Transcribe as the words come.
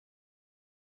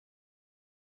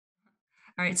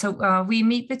All right, so we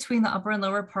meet between the upper and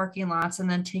lower parking lots and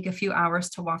then take a few hours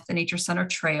to walk the Nature Center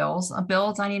trails.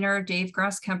 Bill Deininger, Dave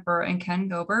Grass-Kemper, and Ken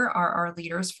Gober are our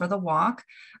leaders for the walk.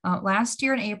 Last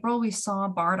year in April, we saw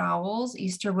barred owls,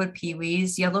 Easterwood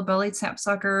peewees, yellow-bellied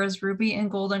sapsuckers, ruby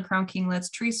and golden crown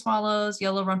kinglets, tree swallows,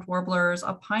 yellow-rumped warblers,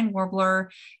 a pine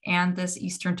warbler, and this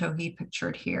eastern towhee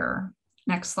pictured here.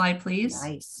 Next slide, please.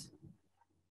 Nice.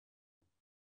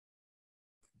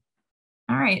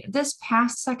 All right, this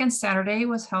past second Saturday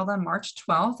was held on March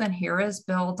 12th, and here is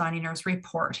Bill Deininger's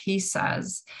report. He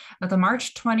says, the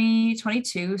March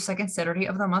 2022 second Saturday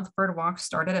of the month bird walk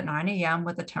started at 9 a.m.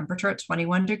 with a temperature at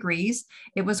 21 degrees.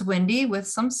 It was windy with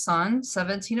some sun.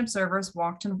 17 observers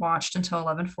walked and watched until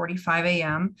 11:45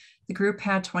 a.m. The group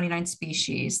had 29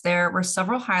 species. There were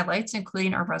several highlights,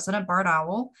 including our resident barred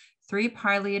owl. 3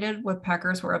 pileated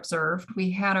woodpeckers were observed.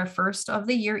 We had our first of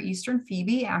the year eastern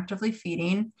phoebe actively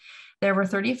feeding. There were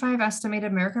 35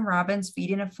 estimated American robins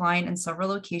feeding and flying in several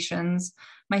locations.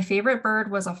 My favorite bird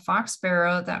was a fox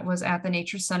sparrow that was at the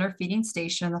Nature Center feeding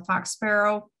station. The fox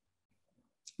sparrow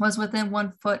was within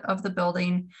 1 foot of the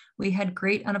building. We had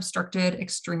great unobstructed,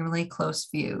 extremely close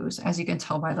views, as you can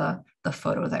tell by the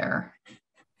photo there.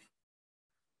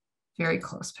 Very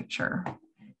close picture.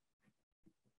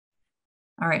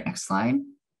 All right, next slide.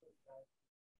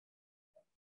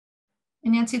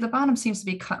 And Nancy, the bottom seems to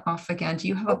be cut off again. Do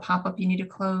you have a pop-up you need to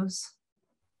close?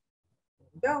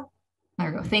 Go.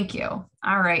 There we go. Thank you.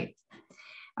 All right.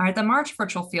 All right. The March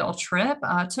virtual field trip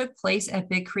took place at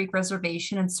Big Creek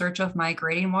Reservation in search of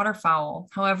migrating waterfowl.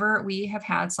 However, we have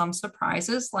had some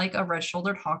surprises like a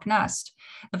red-shouldered hawk nest.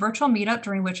 The virtual meetup,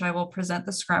 during which I will present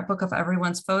the scrapbook of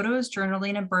everyone's photos,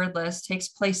 journaling, and bird list, takes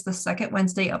place the second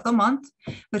Wednesday of the month,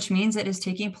 which means it is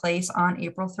taking place on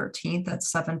April 13th at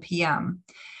 7 p.m.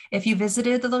 If you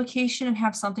visited the location and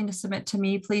have something to submit to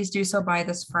me, please do so by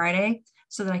this Friday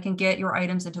so that I can get your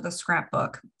items into the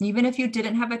scrapbook. Even if you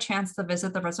didn't have a chance to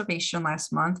visit the reservation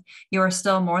last month, you are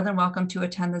still more than welcome to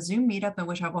attend the Zoom meetup in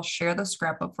which I will share the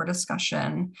scrapbook for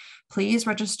discussion. Please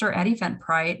register at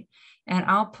Eventbrite, and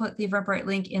I'll put the Eventbrite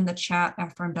link in the chat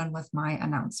after I'm done with my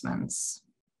announcements.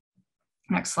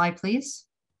 Next slide, please.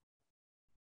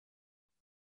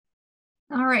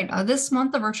 All right, this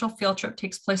month, the virtual field trip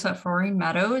takes place at Roaring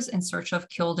Meadows in search of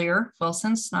killdeer,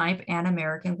 Wilson snipe, and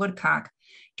American woodcock.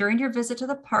 During your visit to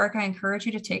the park, I encourage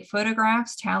you to take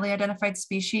photographs, tally identified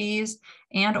species,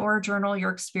 and/or journal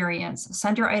your experience.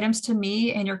 Send your items to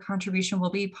me, and your contribution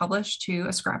will be published to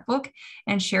a scrapbook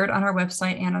and shared on our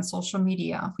website and on social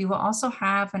media. We will also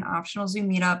have an optional Zoom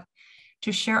meetup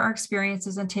to share our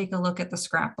experiences and take a look at the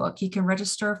scrapbook. You can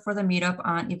register for the meetup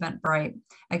on Eventbrite.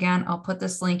 Again, I'll put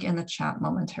this link in the chat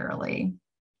momentarily.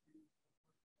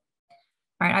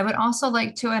 All right, I would also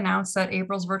like to announce that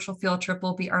April's virtual field trip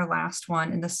will be our last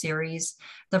one in the series.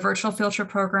 The virtual field trip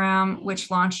program, which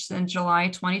launched in July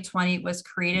 2020, was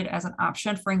created as an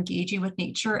option for engaging with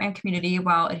nature and community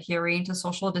while adhering to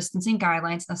social distancing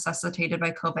guidelines necessitated by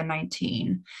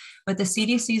COVID-19. With the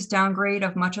CDC's downgrade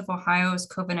of much of Ohio's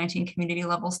COVID-19 community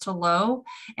levels to low,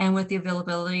 and with the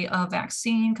availability of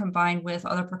vaccine combined with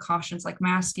other precautions like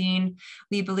masking,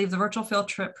 we believe the virtual field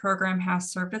trip program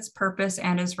has served its purpose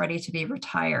and is ready to be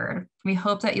retired. We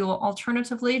hope that you will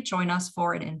alternatively join us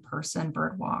for an in-person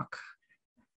bird walk.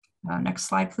 Next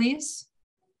slide, please.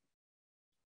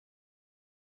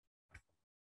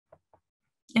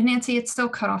 And Nancy, it's still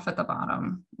cut off at the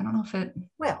bottom. I don't know if it...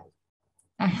 Well.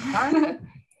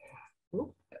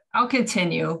 I'll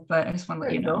continue, but I just want to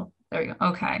let you know. There you go.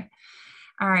 Okay.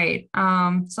 All right.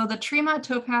 So the Tremont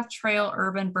Towpath Trail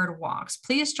Urban Bird Walks.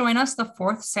 Please join us the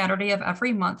 4th Saturday of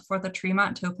every month for the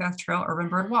Tremont Towpath Trail Urban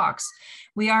Bird Walks.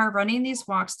 We are running these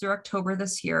walks through October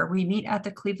this year. We meet at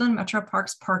the Cleveland Metro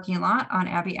Parks parking lot on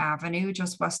Abbey Avenue,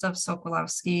 just west of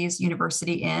Sokolowski's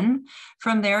University Inn.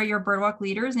 From there, your birdwalk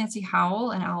leaders, Nancy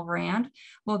Howell and Al Rand,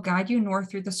 will guide you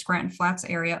north through the Scranton Flats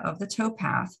area of the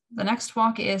towpath. The next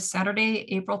walk is Saturday,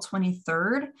 April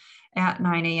 23rd. At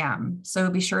 9 a.m. So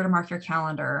be sure to mark your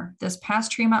calendar. This past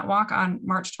Tremont walk on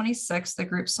March 26th, the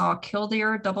group saw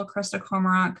killdeer, double-crested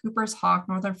cormorant, Cooper's hawk,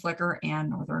 northern flicker,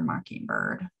 and northern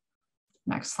mockingbird.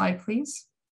 Next slide, please.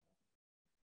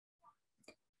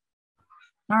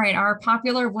 All right, our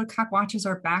popular woodcock watches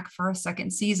are back for a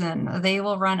second season. They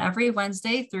will run every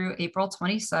Wednesday through April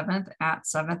 27th at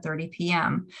 7:30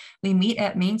 p.m. We meet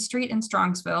at Main Street in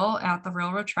Strongsville at the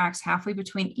railroad tracks halfway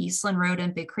between Eastland Road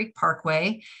and Big Creek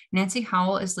Parkway. Nancy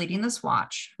Howell is leading this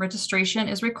watch. Registration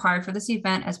is required for this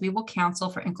event as we will counsel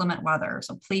for inclement weather.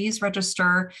 So please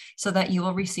register so that you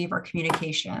will receive our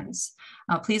communications.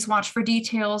 Please watch for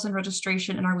details and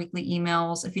registration in our weekly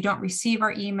emails. If you don't receive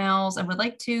our emails and would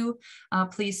like to,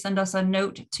 please send us a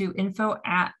note to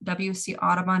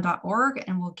info@wcaudubon.org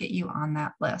and we'll get you on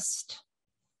that list.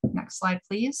 Next slide,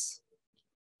 please.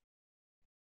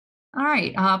 All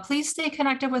right, please stay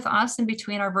connected with us in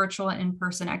between our virtual and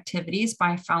in-person activities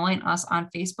by following us on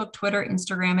Facebook, Twitter,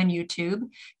 Instagram, and YouTube.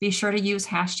 Be sure to use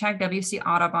hashtag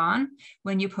WCAudubon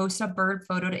when you post a bird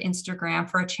photo to Instagram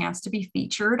for a chance to be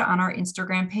featured on our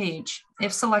Instagram page.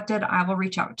 If selected, I will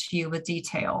reach out to you with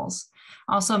details.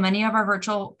 Also, many of our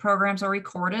virtual programs are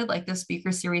recorded, like the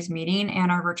speaker series meeting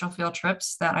and our virtual field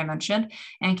trips that I mentioned,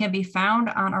 and can be found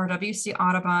on our WC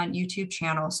Audubon YouTube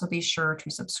channel, so be sure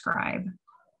to subscribe.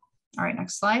 All right,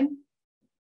 next slide.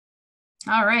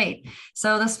 All right,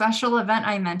 so the special event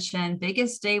I mentioned,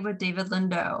 Biggest Day with David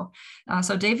Lindo.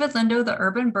 So David Lindo, the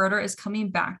urban birder, is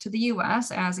coming back to the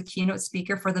US as a keynote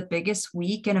speaker for the biggest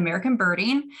week in American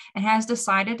birding and has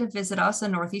decided to visit us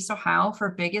in Northeast Ohio for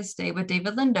Biggest Day with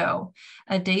David Lindo,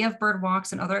 a day of bird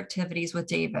walks and other activities with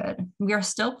David. We are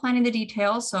still planning the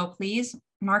details, so please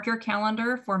mark your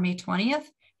calendar for May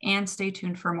 20th and stay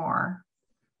tuned for more.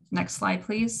 Next slide,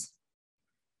 please.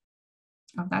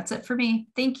 Oh, that's it for me.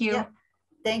 Thank you. Yeah.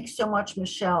 Thanks so much,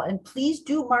 Michelle. And please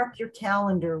do mark your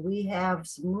calendar. We have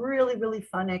some really, really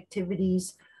fun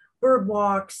activities, bird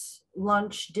walks,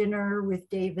 lunch, dinner with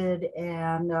David,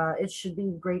 and it should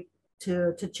be great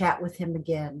to chat with him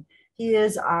again. He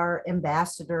is our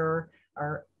ambassador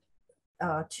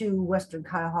to Western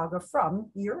Cuyahoga from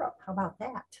Europe. How about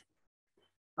that?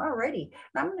 All righty.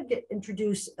 Now I'm going to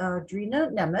introduce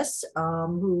Drina Nemes,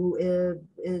 who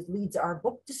leads our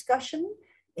book discussion.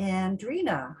 And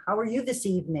Drina, how are you this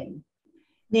evening?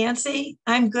 Nancy,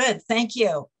 I'm good. Thank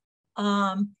you.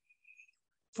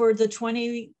 For the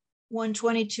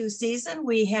 21-22 season,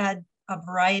 we had a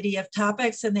variety of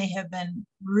topics and they have been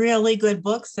really good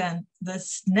books. And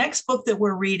this next book that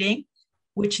we're reading,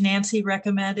 which Nancy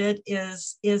recommended,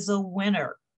 is a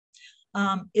winner.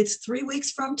 It's 3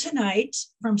 weeks from tonight,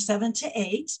 from 7 to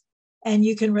 8, and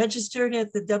you can register it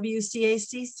at the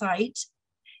WCAC site.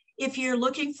 If you're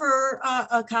looking for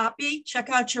a copy, check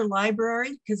out your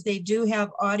library because they do have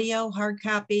audio, hard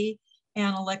copy,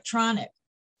 and electronic.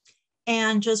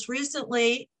 And just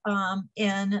recently,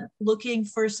 in looking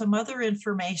for some other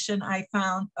information, I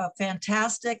found a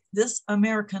fantastic This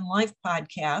American Life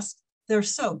podcast. They're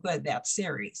so good, that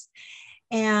series.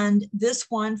 And this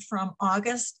one from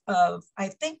August of, I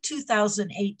think,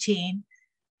 2018,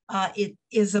 it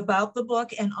is about the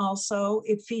book, and also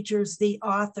it features the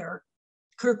author,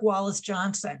 Kirk Wallace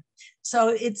Johnson. So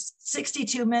it's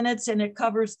 62 minutes and it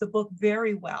covers the book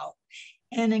very well.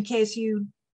 And in case you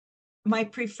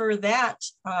might prefer that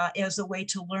as a way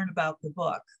to learn about the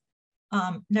book.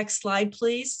 Next slide,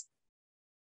 please.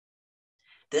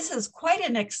 This is quite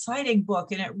an exciting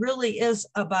book and it really is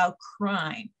about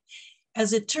crime.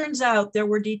 As it turns out, there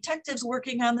were detectives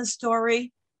working on the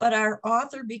story, but our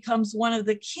author becomes one of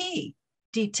the key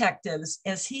detectives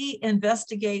as he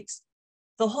investigates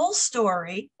the whole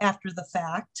story after the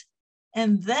fact.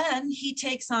 And then he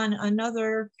takes on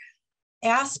another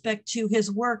aspect to his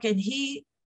work and he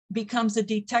becomes a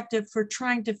detective for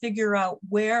trying to figure out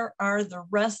where are the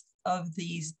rest of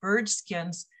these bird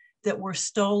skins that were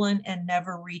stolen and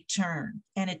never returned.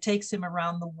 And it takes him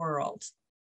around the world.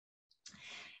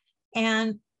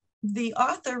 And the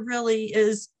author really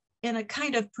is in a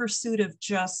kind of pursuit of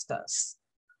justice.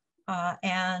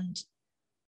 And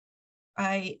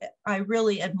I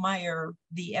really admire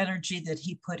the energy that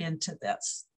he put into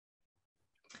this.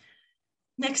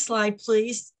 Next slide,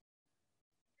 please.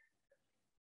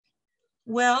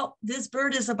 Well, this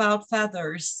bird is about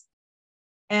feathers.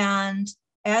 And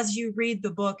as you read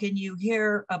the book and you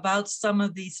hear about some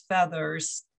of these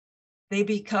feathers, they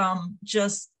become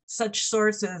just such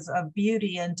sources of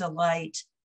beauty and delight.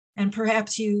 And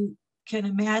perhaps you can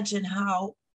imagine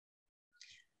how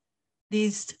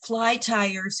these fly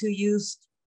tyers who used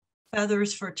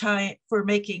feathers for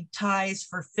making ties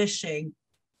for fishing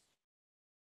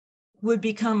would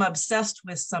become obsessed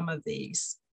with some of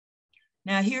these.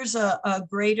 Now here's a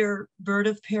greater bird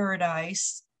of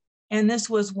paradise. And this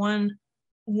was one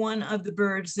of the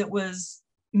birds that was,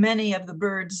 many of the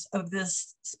birds of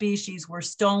this species were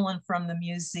stolen from the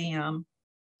museum.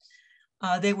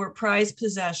 They were prized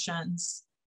possessions.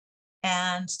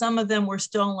 And some of them were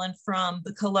stolen from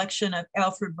the collection of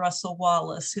Alfred Russel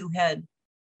Wallace, who had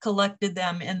collected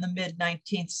them in the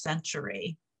mid-19th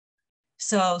century.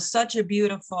 So such a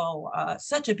beautiful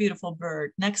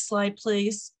bird. Next slide,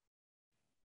 please.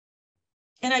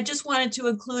 And I just wanted to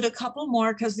include a couple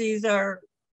more because these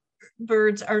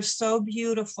birds are so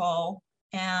beautiful.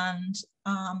 And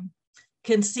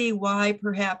can see why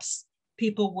perhaps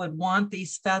people would want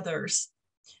these feathers.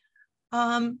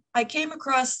 I came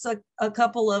across a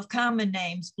couple of common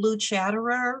names, blue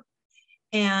chatterer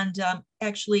and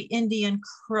actually Indian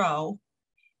crow.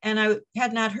 And I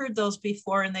had not heard those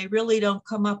before, and they really don't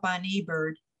come up on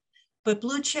eBird. But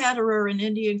blue chatterer and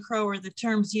Indian crow are the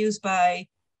terms used by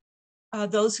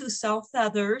those who sell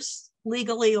feathers,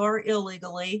 legally or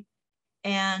illegally.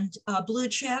 And blue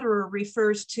chatterer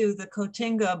refers to the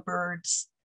cotinga birds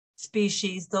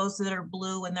species, those that are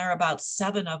blue, and there are about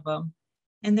 7 of them.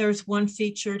 And there's one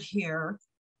featured here.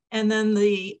 And then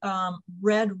the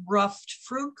red ruffed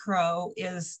fruit crow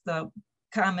is the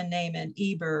common name in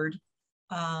eBird.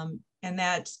 And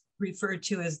that's referred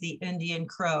to as the Indian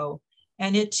crow.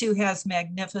 And it too has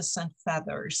magnificent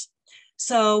feathers.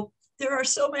 So there are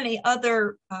so many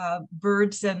other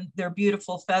birds and their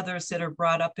beautiful feathers that are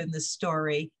brought up in the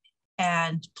story.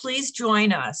 And please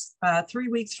join us 3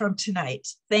 weeks from tonight.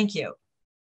 Thank you.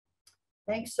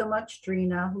 Thanks so much,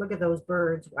 Drina. Look at those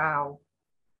birds. Wow.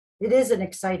 It is an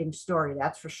exciting story,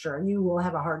 that's for sure. You will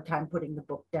have a hard time putting the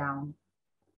book down.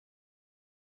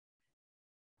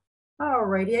 All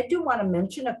righty, I do want to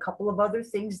mention a couple of other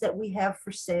things that we have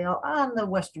for sale on the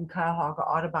Western Cuyahoga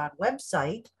Audubon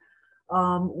website.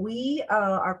 We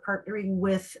are partnering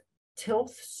with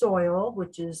Tilth Soil,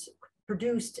 which is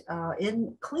produced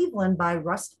in Cleveland by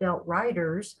Rust Belt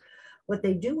Riders. What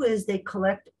they do is they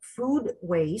collect food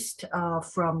waste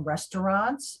from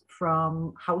restaurants,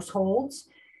 from households,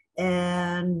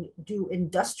 and do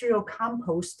industrial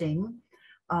composting.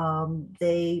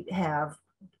 They have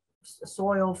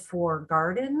soil for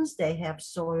gardens, they have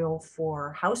soil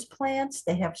for houseplants,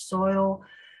 they have soil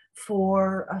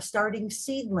for starting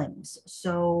seedlings.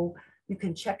 So you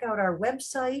can check out our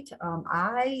website.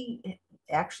 I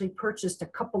actually purchased a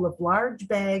couple of large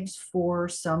bags for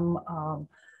some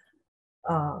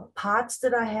pots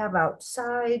that I have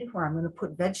outside where I'm going to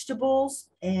put vegetables,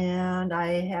 and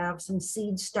I have some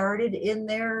seeds started in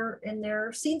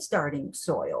their seed starting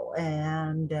soil,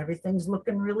 and everything's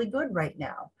looking really good right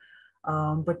now.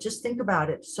 But just think about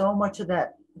it. So much of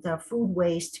the food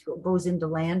waste goes into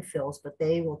landfills, but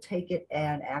they will take it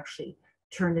and actually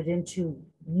turn it into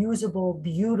usable,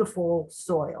 beautiful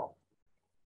soil.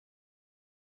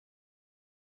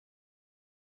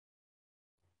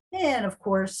 And of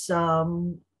course,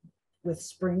 with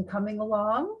spring coming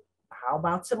along, how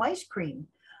about some ice cream?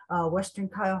 Western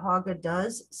Cuyahoga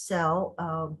does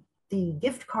sell the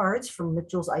gift cards from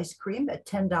Mitchell's Ice Cream at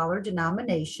 $10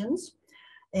 denominations.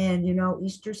 And you know,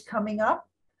 Easter's coming up,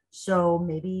 so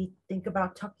maybe think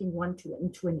about tucking one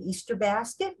into an Easter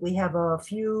basket. We have a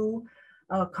few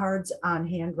cards on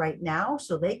hand right now,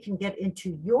 so they can get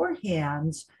into your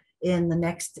hands in the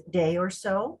next day or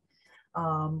so.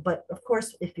 But of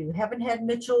course, if you haven't had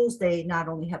Mitchell's, they not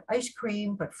only have ice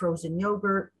cream, but frozen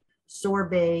yogurt,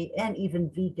 sorbet, and even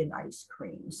vegan ice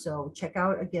cream. So check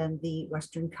out, again, the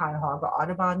Western Cuyahoga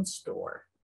Audubon store.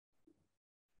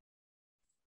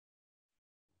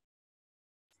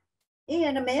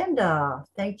 And Amanda,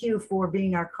 thank you for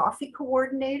being our coffee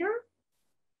coordinator.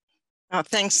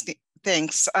 Thanks.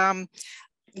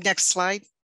 Next slide.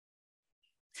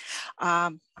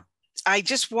 I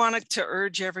just wanted to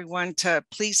urge everyone to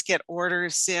please get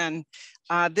orders in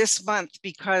this month,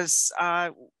 because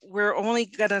we're only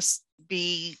going to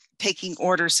be taking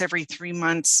orders every 3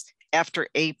 months after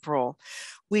April.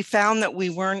 We found that we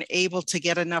weren't able to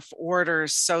get enough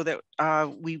orders so that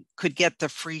we could get the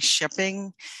free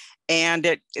shipping, and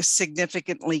it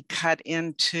significantly cut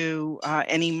into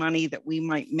any money that we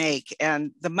might make.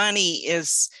 And the money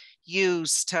is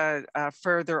used to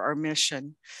further our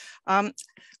mission.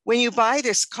 When you buy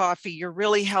this coffee, you're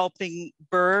really helping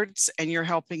birds, and you're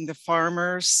helping the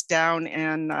farmers down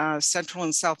in Central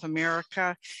and South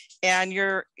America, and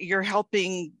you're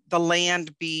helping the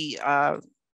land be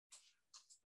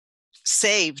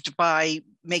saved by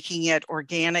making it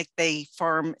organic. They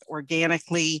farm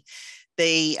organically.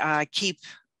 They keep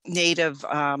native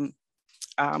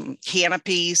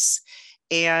canopies,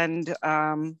 and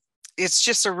it's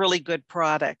just a really good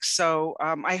product. So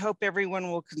I hope everyone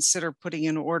will consider putting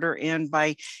an order in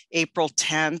by April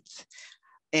 10th.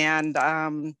 And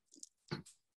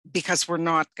because we're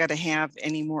not going to have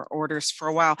any more orders for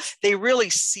a while. They really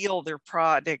seal their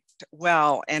product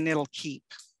well, and it'll keep.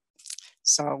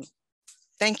 So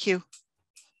thank you.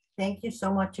 Thank you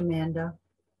so much, Amanda.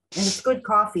 And it's good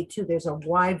coffee too. There's a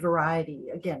wide variety.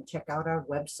 Again, check out our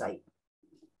website.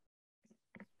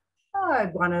 I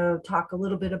want to talk a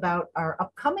little bit about our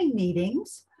upcoming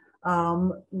meetings.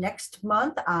 Next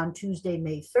month on Tuesday,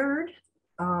 May 3rd,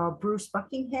 Bruce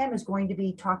Buckingham is going to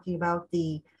be talking about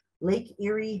the Lake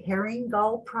Erie Herring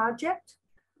Gull Project.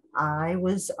 I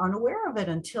was unaware of it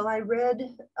until I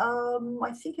read,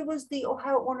 I think it was the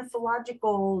Ohio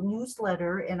Ornithological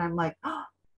newsletter, and I'm like, oh,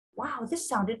 wow, this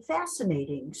sounded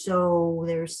fascinating. So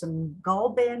there's some gull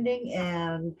banding,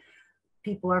 and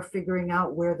people are figuring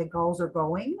out where the gulls are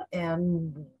going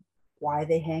and why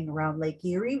they hang around Lake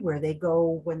Erie, where they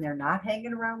go when they're not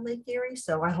hanging around Lake Erie.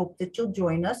 So I hope that you'll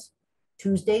join us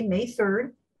Tuesday, May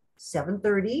 3rd,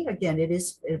 7:30. Again,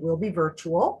 it will be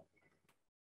virtual.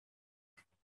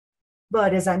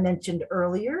 But as I mentioned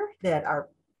earlier, that our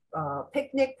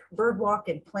picnic, birdwalk,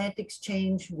 and plant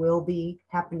exchange will be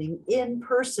happening in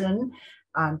person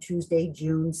on Tuesday,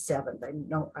 June 7th. I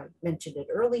know I mentioned it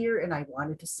earlier, and I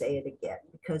wanted to say it again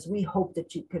because we hope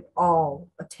that you could all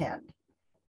attend.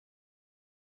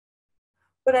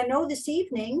 But I know this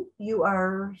evening you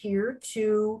are here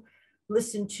to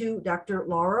listen to Dr.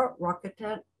 Lara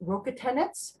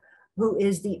Roketenetz, who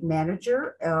is the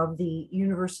manager of the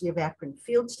University of Akron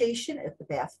Field Station at the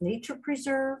Bath Nature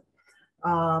Preserve.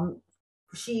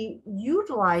 She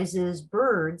utilizes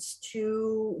birds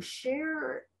to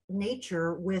share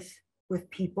nature with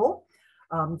people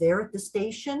there at the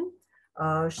station.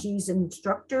 She's an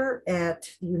instructor at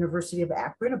the University of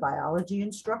Akron, a biology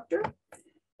instructor.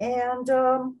 And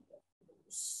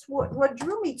what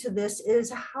drew me to this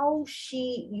is how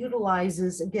she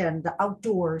utilizes, again, the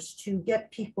outdoors to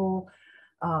get people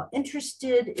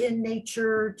interested in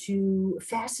nature,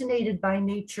 fascinated by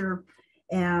nature.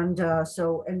 And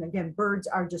and again, birds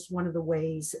are just one of the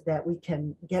ways that we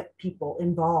can get people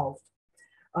involved.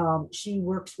 She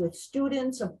works with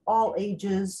students of all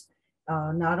ages,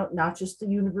 not just the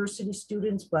university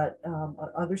students, but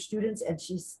other students. And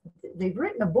they've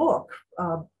written a book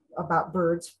about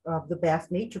birds of the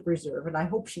Bath Nature Preserve, and I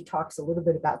hope she talks a little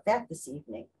bit about that this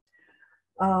evening.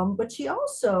 But she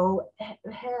also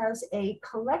has a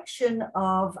collection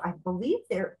of, I believe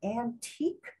they're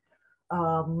antique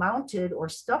mounted or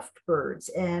stuffed birds,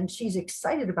 and she's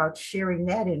excited about sharing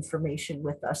that information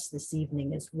with us this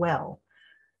evening as well.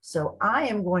 So I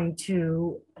am going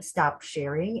to stop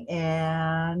sharing,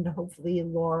 and hopefully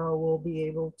Lara will be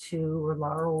able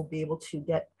to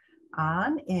get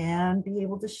on and be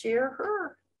able to share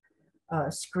her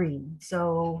screen.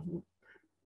 So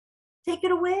take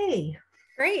it away.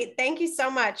 Great. Thank you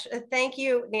so much. Thank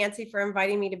you, Nancy, for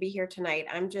inviting me to be here tonight.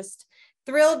 I'm just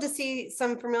thrilled to see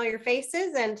some familiar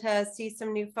faces and to see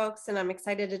some new folks. And I'm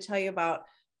excited to tell you about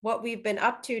what we've been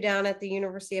up to down at the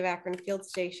University of Akron Field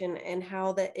Station and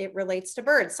how that it relates to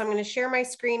birds. So I'm going to share my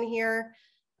screen here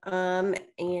and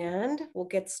we'll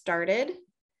get started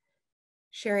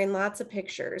sharing lots of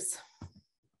pictures.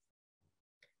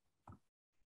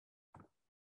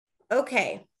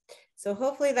 Okay, so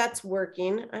hopefully that's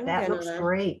working. That looks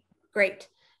great. Great.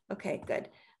 Okay, good.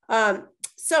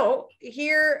 So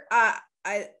here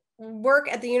I work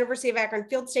at the University of Akron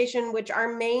Field Station, which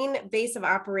our main base of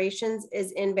operations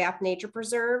is in Bath Nature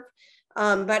Preserve.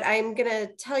 But I'm going to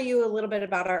tell you a little bit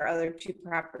about our other two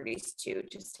properties too,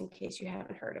 just in case you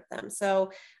haven't heard of them.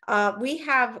 So we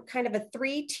have kind of a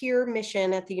 3-tier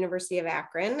mission at the University of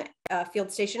Akron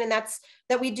Field Station, and that's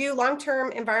that we do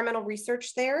long-term environmental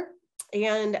research there.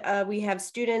 And we have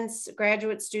students,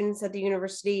 graduate students at the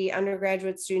university,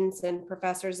 undergraduate students, and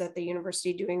professors at the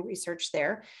university doing research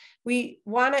there. We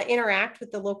want to interact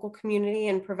with the local community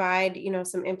and provide,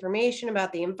 some information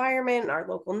about the environment, our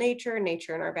local nature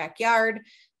in our backyard,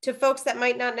 to folks that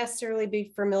might not necessarily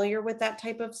be familiar with that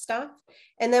type of stuff.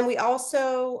 And then we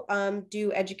also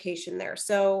do education there.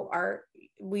 So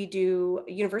we do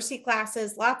university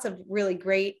classes, lots of really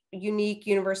great, unique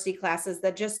university classes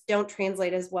that just don't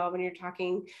translate as well when you're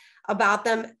talking about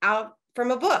them out from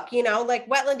a book. Like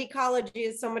wetland ecology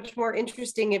is so much more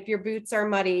interesting if your boots are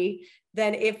muddy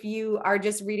than if you are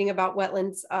just reading about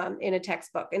wetlands in a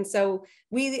textbook. And so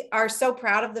we are so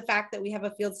proud of the fact that we have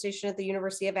a field station at the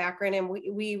University of Akron, and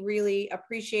we really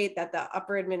appreciate that the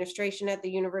upper administration at the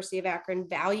University of Akron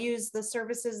values the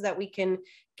services that we can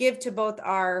give to both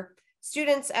our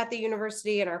students at the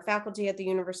university and our faculty at the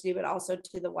university, but also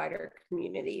to the wider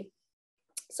community.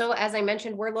 So as I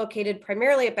mentioned, we're located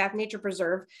primarily at Bath Nature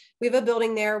Preserve. We have a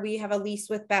building there. We have a lease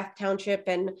with Bath Township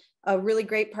and a really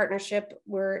great partnership.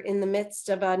 We're in the midst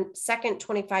of a second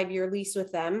 25-year lease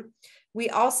with them. We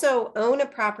also own a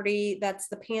property that's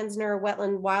the Pansner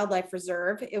Wetland Wildlife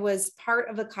Reserve. It was part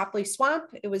of the Copley Swamp.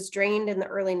 It was drained in the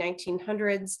early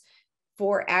 1900s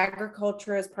for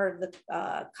agriculture as part of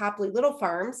the Copley Little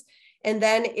Farms. And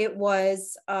then it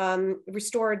was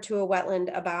restored to a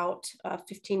wetland about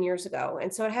 15 years ago.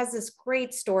 And so it has this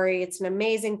great story. It's an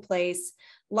amazing place,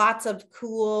 lots of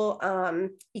cool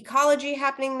ecology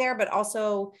happening there, but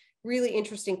also really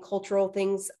interesting cultural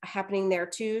things happening there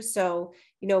too. So,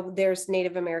 you know, there's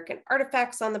Native American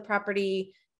artifacts on the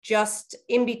property. Just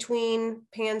in between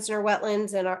Pansner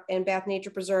Wetlands and Bath Nature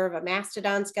Preserve, a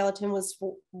mastodon skeleton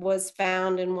was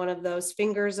found in one of those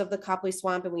fingers of the Copley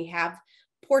Swamp, and we have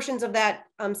portions of that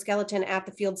skeleton at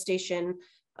the field station.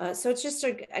 So it's just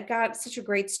got such a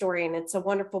great story, and it's a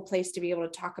wonderful place to be able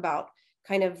to talk about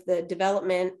kind of the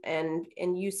development and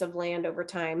use of land over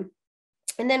time.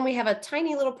 And then we have a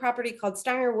tiny little property called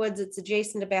Steiner Woods. It's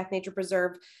adjacent to Bath Nature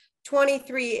Preserve,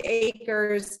 23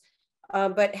 acres,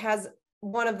 but has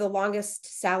one of the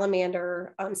longest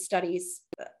salamander studies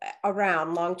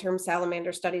around, long-term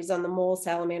salamander studies on the mole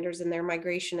salamanders and their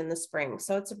migration in the spring.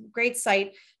 So it's a great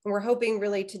site, and we're hoping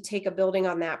really to take a building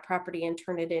on that property and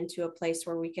turn it into a place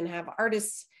where we can have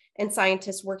artists and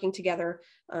scientists working together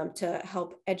to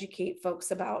help educate folks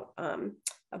about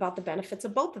the benefits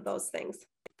of both of those things.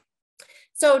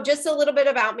 So just a little bit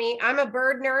about me. I'm a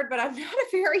bird nerd, but I'm not a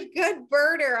very good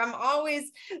birder. I'm always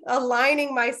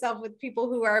aligning myself with people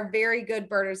who are very good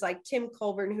birders, like Tim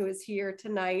Colburn, who is here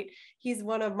tonight. He's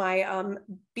one of my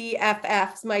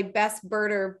BFFs, my best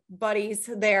birder buddies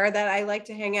there that I like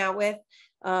to hang out with.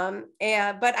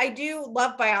 But I do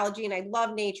love biology and I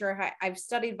love nature. I've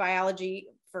studied biology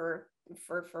for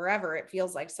forever, it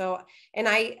feels like. So, and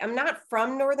I'm not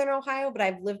from Northern Ohio, but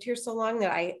I've lived here so long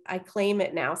that I claim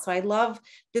it now. So I love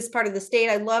this part of the state.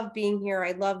 I love being here.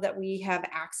 I love that we have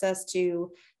access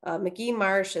to McGee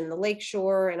Marsh and the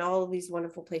Lakeshore and all of these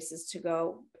wonderful places to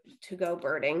go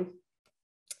birding.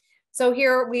 So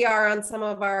here we are on some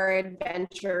of our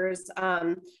adventures.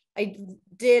 I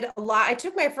did a lot. I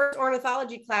took my first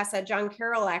ornithology class at John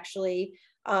Carroll, actually,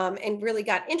 and really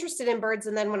got interested in birds.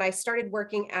 And then when I started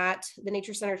working at the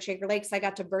Nature Center at Shaker Lakes, I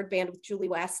got to bird band with Julie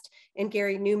West and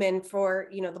Gary Newman for,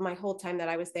 you know, my whole time that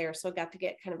I was there. So I got to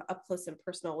get kind of up close and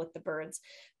personal with the birds.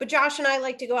 But Josh and I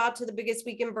like to go out to the biggest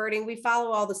week in birding. We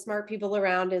follow all the smart people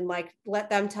around and like let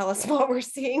them tell us what we're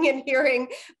seeing and hearing.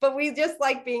 But we just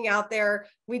like being out there.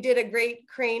 We did a great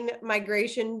crane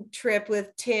migration trip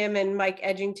with Tim and Mike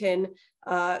Edgington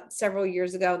several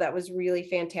years ago. That was really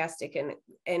fantastic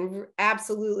and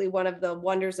absolutely one of the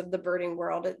wonders of the birding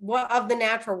world, of the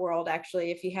natural world,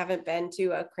 actually. If you haven't been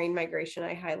to a crane migration,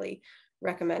 I highly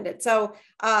recommend it. So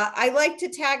I like to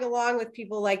tag along with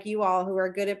people like you all who are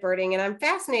good at birding, and I'm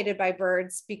fascinated by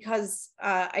birds because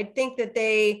I think that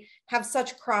they have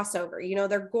such crossover. You know,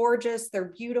 they're gorgeous,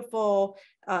 they're beautiful,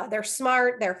 they're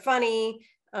smart, they're funny.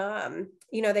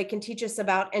 You know, they can teach us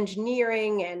about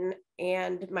engineering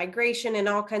and migration and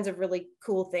all kinds of really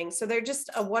cool things. So they're just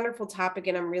a wonderful topic,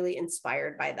 and I'm really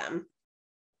inspired by them.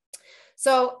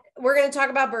 So we're going to talk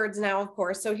about birds now, of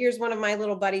course. So here's one of my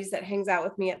little buddies that hangs out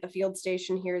with me at the field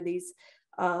station here. These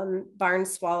barn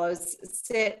swallows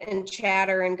sit and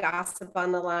chatter and gossip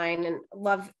on the line, and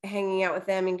love hanging out with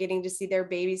them and getting to see their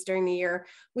babies during the year.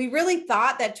 We really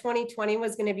thought that 2020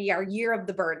 was going to be our year of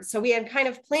the bird. So we had kind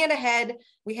of planned ahead.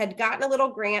 We had gotten a little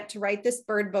grant to write this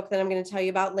bird book that I'm going to tell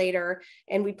you about later.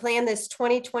 And we planned this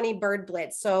 2020 bird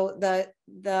blitz. So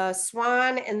the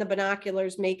swan and the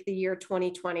binoculars make the year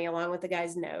 2020 along with the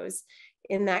guy's nose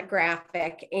in that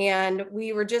graphic. And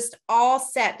we were just all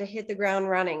set to hit the ground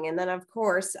running. And then of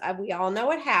course, we all know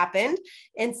what happened.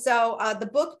 And so the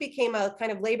book became a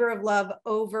kind of labor of love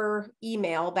over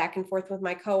email back and forth with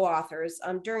my co-authors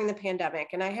during the pandemic.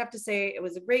 And I have to say it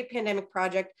was a great pandemic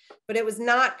project, but it was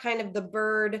not kind of the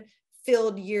bird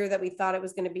filled year that we thought it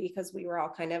was going to be, because we were all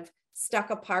kind of stuck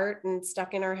apart and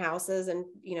stuck in our houses and,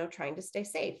 you know, trying to stay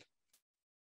safe.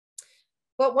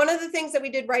 But one of the things that we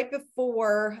did right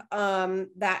before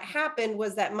that happened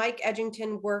was that Mike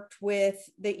Edgington worked with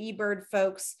the eBird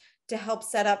folks to help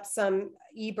set up some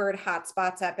eBird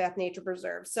hotspots at Bath Nature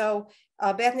Preserve. So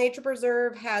Bath Nature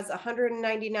Preserve has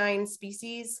 199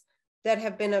 species that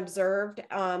have been observed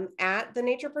at the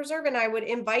Nature Preserve. And I would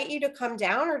invite you to come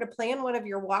down or to plan one of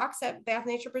your walks at Bath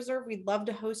Nature Preserve. We'd love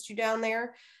to host you down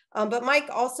there. But Mike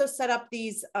also set up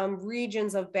these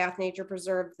regions of Bath Nature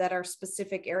Preserve that are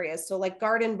specific areas. So like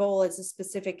Garden Bowl is a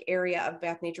specific area of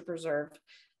Bath Nature Preserve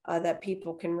that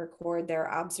people can record their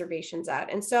observations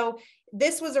at. And so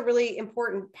this was a really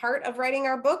important part of writing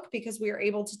our book, because we were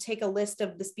able to take a list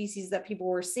of the species that people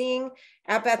were seeing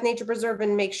at Bath Nature Preserve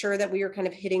and make sure that we were kind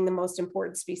of hitting the most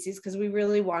important species, because we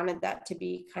really wanted that to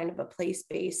be kind of a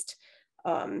place-based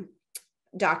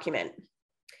document.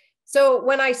 So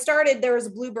when I started, there was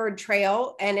a bluebird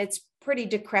trail, and it's pretty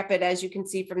decrepit, as you can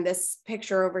see from this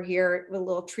picture over here, with a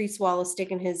little tree swallow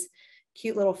sticking his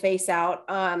cute little face out.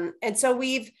 And so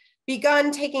we've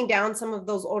begun taking down some of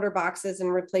those older boxes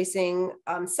and replacing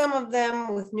some of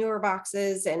them with newer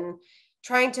boxes. And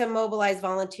trying to mobilize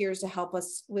volunteers to help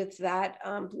us with that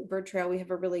Bluebird Trail. We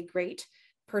have a really great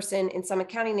person in Summit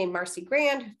County named Marcy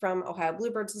Grand from Ohio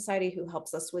Bluebird Society who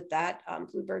helps us with that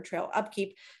Bluebird Trail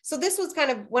upkeep. So this was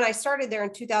kind of, when I started there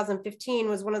in 2015,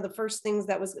 was one of the first things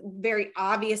that was very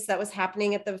obvious that was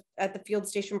happening at the field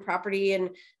station property, and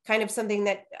kind of something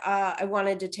that I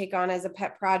wanted to take on as a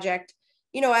pet project.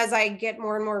 You know, as I get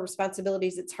more and more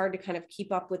responsibilities, it's hard to kind of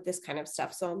keep up with this kind of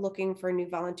stuff. So I'm looking for new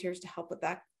volunteers to help with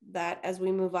that as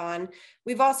we move on.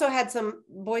 We've also had some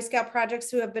Boy Scout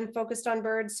projects who have been focused on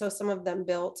birds. So some of them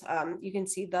built, you can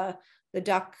see the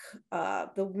duck,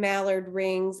 the mallard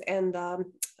rings and the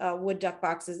wood duck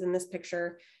boxes in this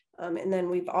picture. And then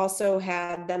we've also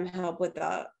had them help with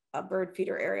a bird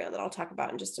feeder area that I'll talk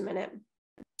about in just a minute.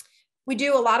 We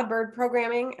do a lot of bird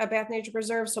programming at Bath Nature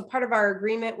Preserve. So part of our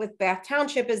agreement with Bath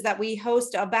Township is that we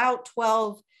host about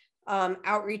 12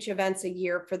 outreach events a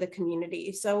year for the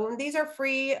community. So these are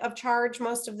free of charge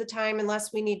most of the time,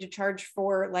 unless we need to charge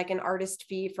for like an artist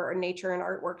fee for nature and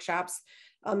art workshops.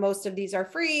 Most of these are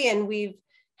free, and we've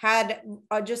had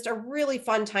just a really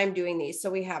fun time doing these. So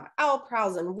we have owl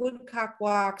prowls and woodcock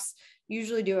walks,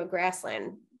 usually do a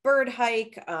grassland bird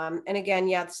hike. And again,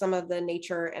 yeah, some of the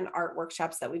nature and art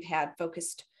workshops that we've had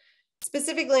focused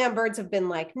specifically on birds have been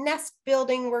like nest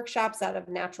building workshops out of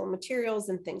natural materials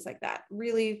and things like that.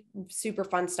 Really super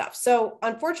fun stuff. So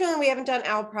unfortunately, we haven't done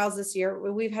owl prowls this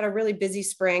year. We've had a really busy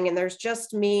spring, and there's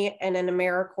just me and an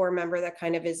AmeriCorps member that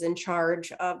kind of is in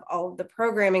charge of all of the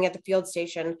programming at the field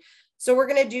station. So we're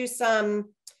going to do some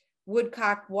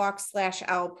woodcock walks /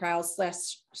 owl prowls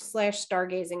 /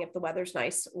 stargazing, if the weather's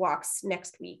nice, walks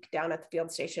next week down at the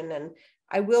field station. And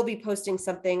I will be posting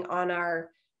something on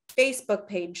our Facebook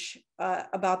page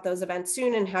about those events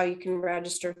soon, and how you can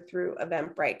register through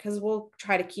Eventbrite, because we'll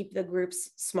try to keep the groups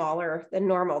smaller than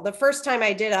normal. The first time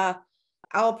I did a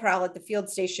owl prowl at the field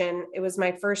station, it was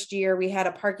my first year. We had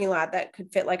a parking lot that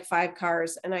could fit like 5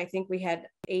 cars, and I think we had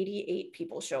 88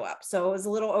 people show up. So it was a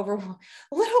little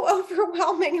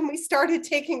overwhelming, and we started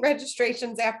taking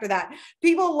registrations after that.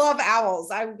 People love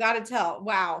owls. I've got to tell,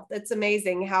 wow, that's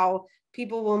amazing how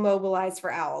people will mobilize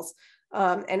for owls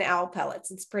and owl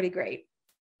pellets. It's pretty great.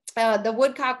 The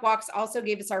woodcock walks also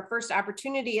gave us our first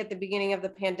opportunity at the beginning of the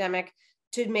pandemic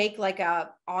to make like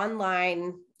a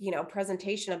online,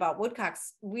 presentation about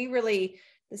woodcocks. We really,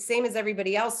 the same as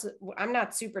everybody else, I'm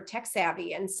not super tech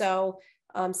savvy. And so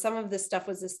some of this stuff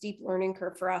was a steep learning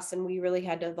curve for us. And we really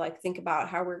had to think about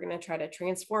how we're going to try to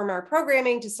transform our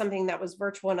programming to something that was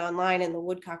virtual and online. And the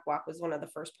woodcock walk was one of the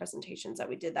first presentations that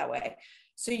we did that way.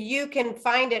 So you can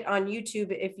find it on YouTube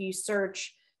if you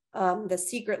search The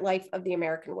Secret Life of the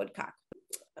American Woodcock.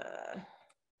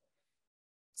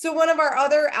 So one of our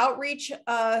other outreach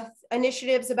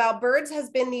initiatives about birds has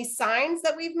been these signs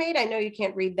that we've made. I know you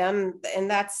can't read them, and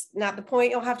that's not the point.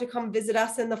 You'll have to come visit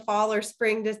us in the fall or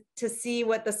spring to see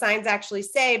what the signs actually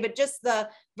say, but just the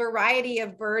variety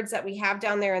of birds that we have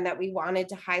down there and that we wanted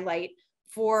to highlight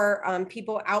for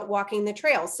people out walking the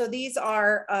trails. So these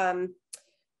are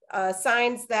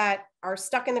signs that are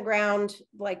stuck in the ground,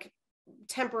 like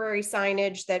temporary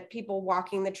signage that people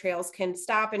walking the trails can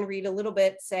stop and read a little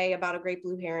bit, say about a great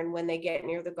blue heron when they get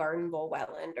near the garden bowl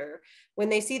wetland, or when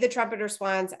they see the trumpeter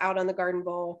swans out on the garden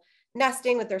bowl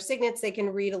nesting with their cygnets, they can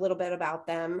read a little bit about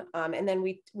them. And then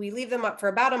we leave them up for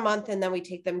about a month, and then we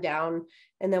take them down,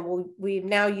 and then we've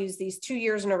now used these 2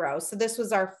 years in a row. So this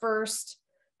was our first,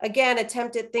 again,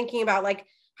 attempt at thinking about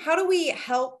how do we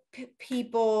help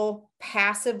people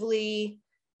passively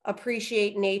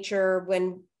appreciate nature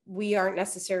when we aren't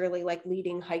necessarily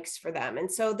leading hikes for them. And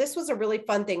so this was a really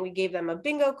fun thing. We gave them a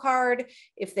bingo card.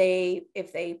 If they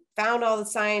found all the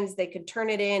signs, they could turn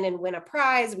it in and win a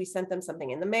prize. We sent them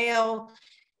something in the mail.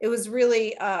 It was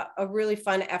really a really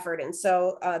fun effort. And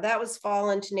so that was Fall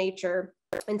into Nature.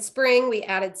 In spring, we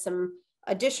added some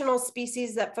additional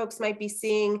species that folks might be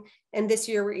seeing. And this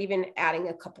year we're even adding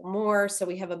a couple more. So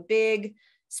we have a big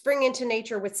Spring into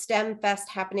Nature with STEM Fest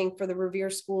happening for the Revere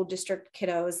School District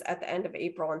kiddos at the end of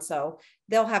April. And so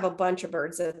they'll have a bunch of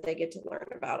birds that they get to learn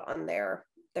about on their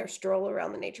stroll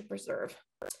around the nature preserve.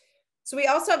 So we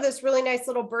also have this really nice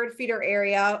little bird feeder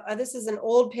area. This is an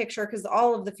old picture because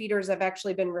all of the feeders have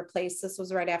actually been replaced. This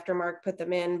was right after Mark put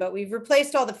them in, but we've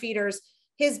replaced all the feeders.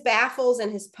 His baffles and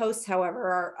his posts, however,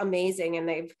 are amazing, and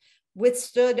they've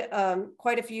withstood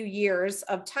quite a few years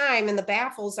of time, and the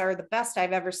baffles are the best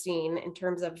I've ever seen in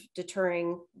terms of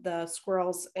deterring the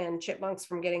squirrels and chipmunks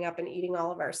from getting up and eating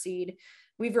all of our seed.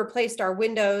 We've replaced our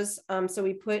windows, so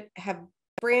we have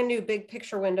brand new big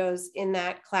picture windows in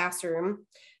that classroom,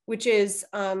 which is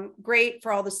great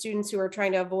for all the students who are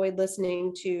trying to avoid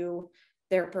listening to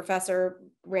their professor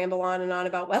ramble on and on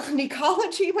about wetland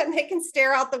ecology when they can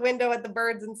stare out the window at the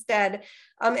birds instead.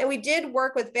 And we did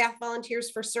work with Bath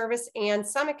Volunteers for Service and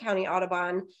Summit County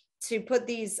Audubon to put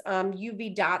these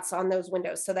UV dots on those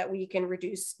windows so that we can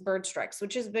reduce bird strikes,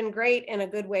 which has been great and a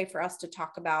good way for us to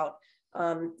talk about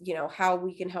how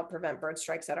we can help prevent bird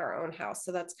strikes at our own house.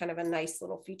 So that's kind of a nice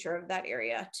little feature of that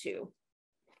area too.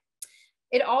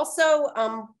 It also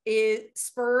is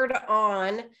spurred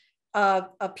on a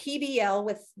PBL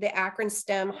with the Akron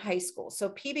STEM High School.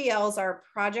 So PBLs are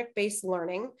project-based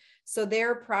learning. So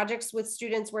they're projects with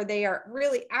students where they are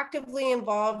really actively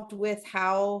involved with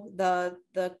how the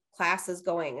class is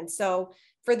going. And so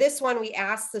for this one, we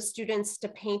asked the students to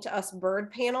paint us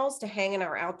bird panels to hang in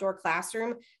our outdoor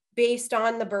classroom based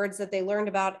on the birds that they learned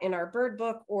about in our bird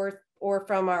book or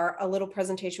from a little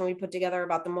presentation we put together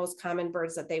about the most common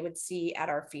birds that they would see at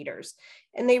our feeders.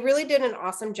 And they really did an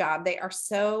awesome job. They are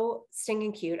so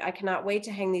stinking cute. I cannot wait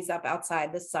to hang these up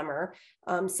outside this summer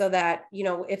so that,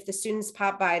 if the students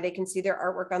pop by, they can see their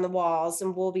artwork on the walls,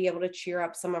 and we'll be able to cheer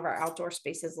up some of our outdoor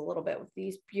spaces a little bit with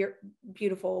these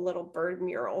beautiful little bird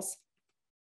murals.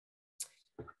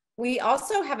 We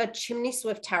also have a chimney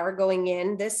swift tower going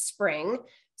in this spring.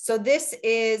 So this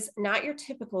is not your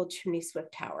typical chimney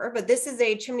swift tower, but this is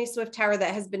a chimney swift tower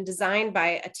that has been designed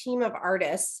by a team of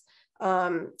artists,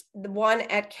 the one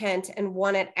at Kent and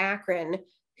one at Akron,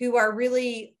 who are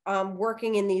really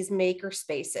working in these maker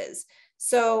spaces.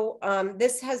 So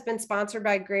this has been sponsored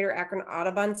by Greater Akron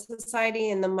Audubon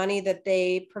Society, and the money that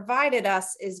they provided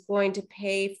us is going to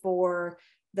pay for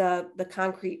the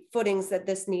concrete footings that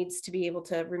this needs to be able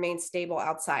to remain stable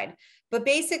outside. But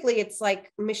basically it's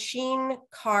like machine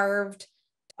carved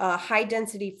high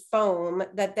density foam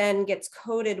that then gets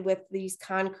coated with these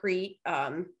concrete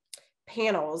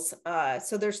panels.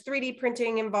 So there's 3D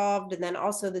printing involved, and then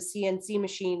also the CNC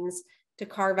machines to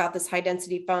carve out this high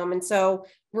density foam. And so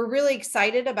we're really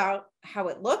excited about how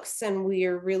it looks, and we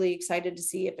are really excited to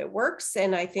see if it works.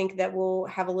 And I think that we'll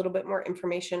have a little bit more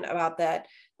information about that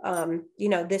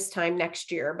this time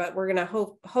next year, but we're going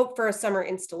to hope for a summer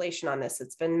installation on this.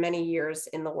 It's been many years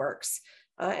in the works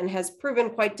and has proven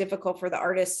quite difficult for the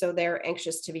artists. So they're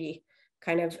anxious to be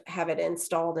have it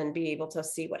installed and be able to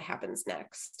see what happens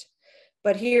next.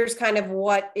 But here's kind of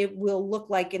what it will look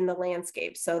like in the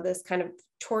landscape. So this kind of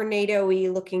tornado-y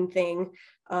looking thing,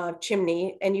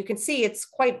 chimney, and you can see it's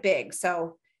quite big.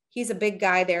 So he's a big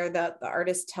guy there, the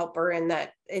artist helper, and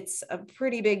that it's a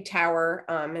pretty big tower.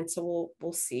 And so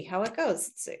we'll see how it goes.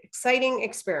 It's an exciting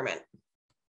experiment.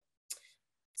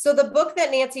 So the book that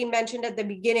Nancy mentioned at the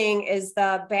beginning is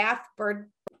the Bath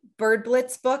Bird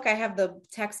Blitz book. I have the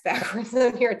text backwards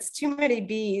in here. It's too many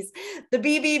B's. The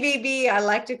BBBB, I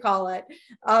like to call it.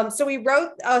 So we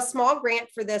wrote a small grant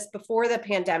for this before the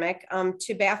pandemic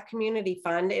to Bath Community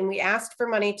Fund, and we asked for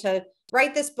money to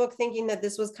write this book, thinking that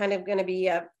this was kind of going to be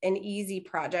an easy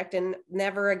project, and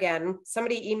never again.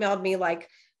 Somebody emailed me like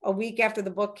a week after the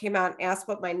book came out and asked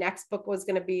what my next book was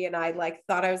going to be, and I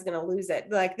thought I was going to lose it.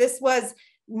 This was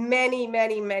many,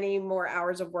 many, many more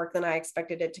hours of work than I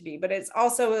expected it to be, but it's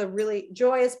also a really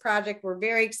joyous project. We're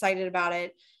very excited about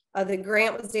it. The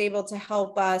grant was able to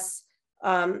help us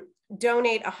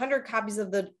donate 100 copies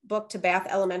of the book to Bath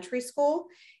Elementary School.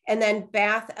 And then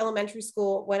Bath Elementary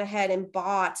School went ahead and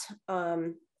bought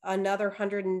another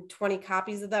 120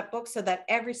 copies of that book, so that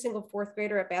every single fourth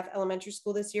grader at Bath Elementary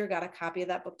School this year got a copy of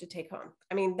that book to take home.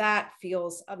 I mean, that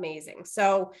feels amazing.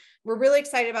 So we're really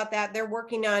excited about that. They're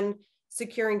working on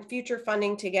securing future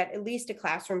funding to get at least a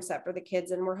classroom set for the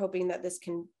kids, and we're hoping that this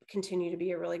can continue to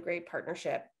be a really great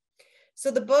partnership.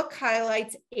 So the book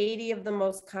highlights 80 of the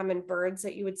most common birds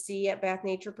that you would see at Bath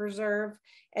Nature Preserve.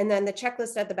 And then the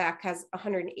checklist at the back has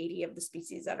 180 of the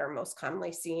species that are most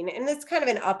commonly seen. And it's kind of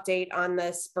an update on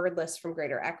this bird list from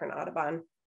Greater Akron Audubon.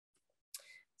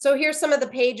 So here's some of the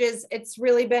pages. It's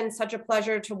really been such a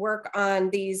pleasure to work on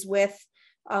these with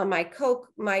my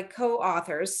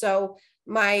co-authors. So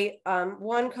my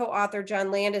one co-author, John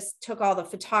Landis, took all the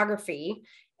photography,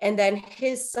 and then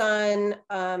his son,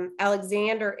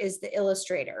 Alexander, is the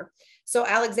illustrator. So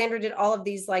Alexander did all of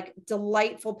these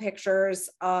delightful pictures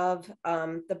of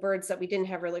the birds that we didn't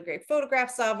have really great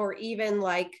photographs of, or even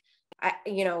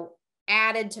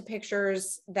added to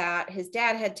pictures that his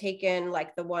dad had taken,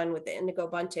 like the one with the indigo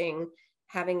bunting,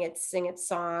 having it sing its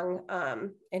song.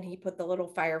 And he put the little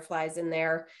fireflies in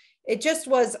there. It just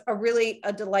was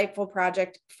a delightful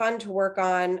project, fun to work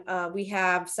on. We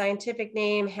have scientific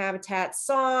name, habitat,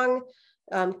 song,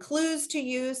 clues to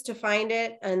use to find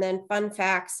it, and then fun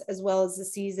facts, as well as the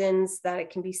seasons that it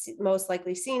can be most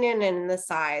likely seen in and the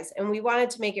size. And we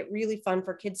wanted to make it really fun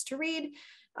for kids to read,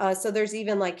 So there's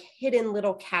even like hidden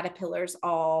little caterpillars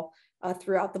all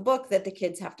throughout the book that the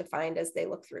kids have to find as they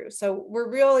look through. So we're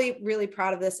really, really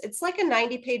proud of this. It's like a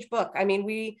 90-page book. I mean,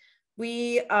 we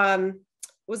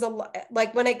was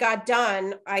like when it got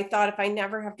done, I thought if I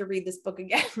never have to read this book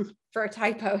again for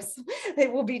typos,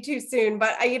 it will be too soon.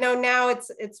 But you know, now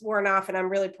it's worn off, and I'm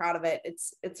really proud of it.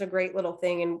 It's a great little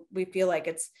thing, and we feel like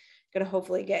it's going to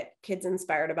hopefully get kids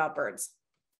inspired about birds.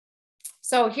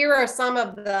 So here are some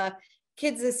of the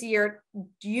kids this year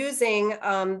using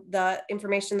the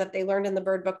information that they learned in the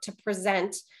bird book to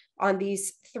present on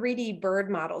these 3D bird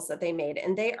models that they made.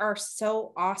 And they are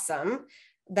so awesome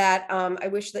that I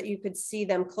wish that you could see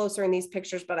them closer in these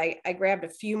pictures, but I grabbed a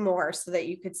few more so that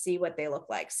you could see what they look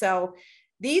like. So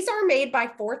these are made by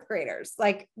 4th graders.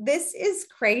 Like, this is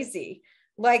crazy.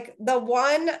 Like the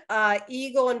one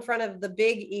eagle in front of the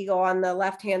big eagle on the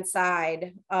left-hand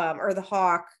side, or the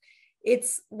hawk, it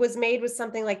was made with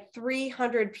something like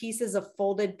 300 pieces of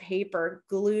folded paper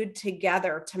glued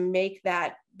together to make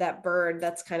that bird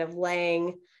that's kind of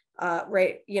laying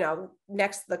right, you know,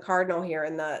 next to the cardinal here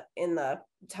in the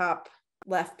top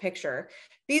left picture.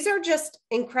 These are just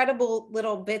incredible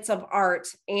little bits of art,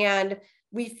 and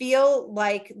we feel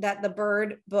like that the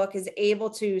bird book is able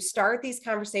to start these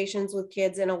conversations with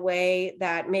kids in a way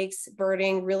that makes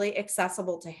birding really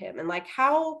accessible to him. And like,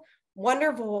 how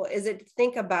wonderful is it to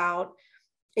think about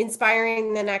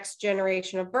inspiring the next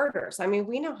generation of birders? I mean,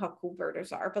 we know how cool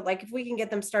birders are, but like, if we can get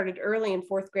them started early in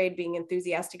 4th grade being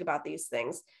enthusiastic about these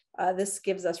things, this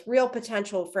gives us real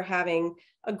potential for having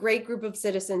a great group of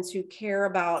citizens who care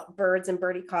about birds and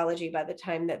bird ecology by the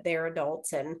time that they're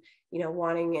adults, and, you know,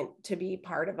 wanting it to be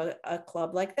part of a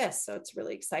club like this. So it's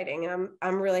really exciting. And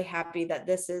I'm really happy that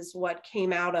this is what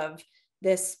came out of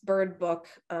this bird book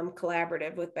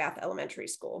collaborative with Bath Elementary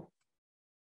School.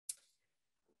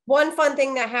 One fun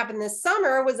thing that happened this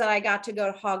summer was that I got to go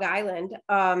to Hog Island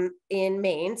in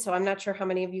Maine. So I'm not sure how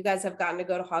many of you guys have gotten to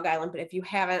go to Hog Island, but if you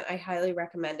haven't, I highly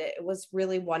recommend it. It was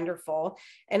really wonderful.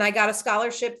 And I got a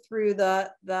scholarship through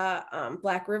the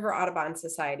Black River Audubon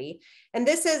Society. And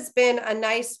this has been a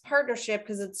nice partnership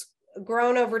because it's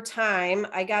grown over time.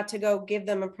 I got to go give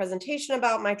them a presentation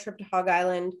about my trip to Hog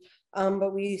Island.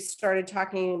 But we started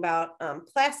talking about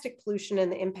plastic pollution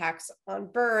and the impacts on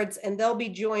birds, and they'll be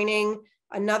joining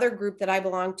another group that I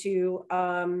belong to,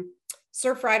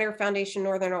 Surfrider Foundation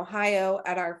Northern Ohio,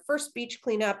 at our first beach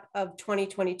cleanup of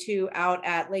 2022 out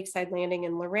at Lakeside Landing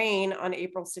in Lorain on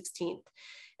April 16th.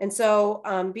 And so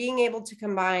being able to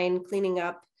combine cleaning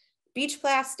up beach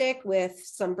plastic with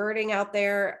some birding out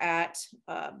there at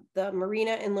the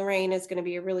marina in Lorain is going to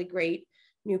be a really great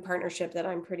new partnership that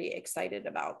I'm pretty excited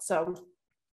about. So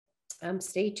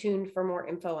stay tuned for more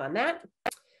info on that.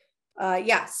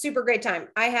 Yeah, super great time.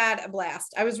 I had a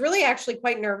blast. I was really actually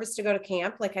quite nervous to go to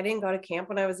camp. Like, I didn't go to camp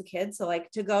when I was a kid. So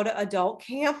like, to go to adult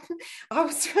camp, I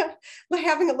was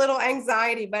having a little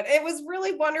anxiety, but it was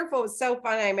really wonderful. It was so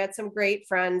fun. I met some great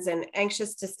friends and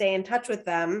anxious to stay in touch with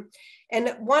them.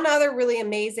 And one other really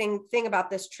amazing thing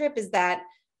about this trip is that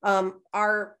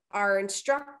our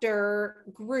instructor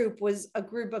group was a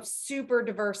group of super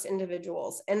diverse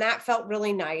individuals. And that felt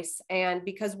really nice. And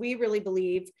because we really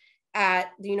believe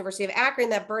at the University of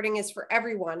Akron that birding is for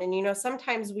everyone. And, you know,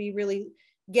 sometimes we really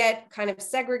get kind of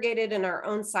segregated in our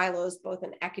own silos, both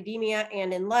in academia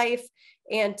and in life.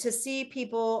 And to see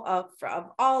people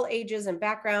of all ages and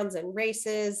backgrounds and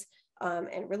races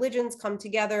and religions come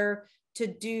together to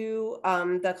do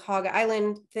the Hog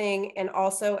Island thing, and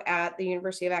also at the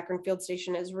University of Akron Field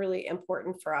Station, is really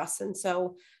important for us. And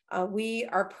so we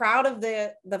are proud of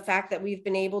the fact that we've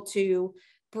been able to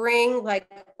bring like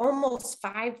almost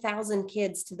 5,000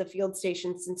 kids to the field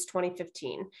station since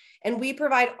 2015. And we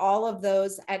provide all of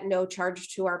those at no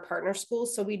charge to our partner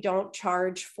schools. So we don't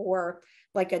charge for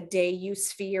like a day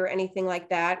use fee or anything like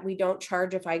that. We don't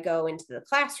charge if I go into the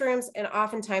classrooms. And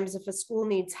oftentimes if a school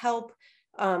needs help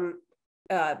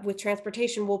with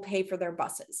transportation, we'll pay for their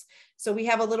buses. So we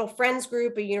have a little friends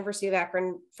group, a University of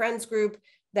Akron friends group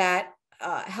that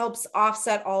helps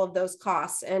offset all of those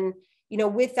costs. And you know,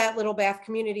 with that Little Bath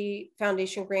Community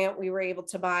Foundation grant, we were able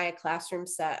to buy a classroom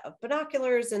set of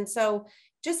binoculars. And so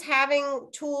just having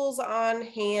tools on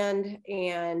hand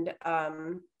and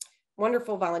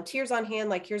wonderful volunteers on hand,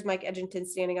 like here's Mike Edgington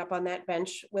standing up on that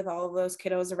bench with all of those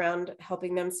kiddos around,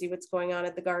 helping them see what's going on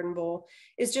at the Garden Bowl,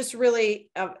 is just really,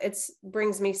 it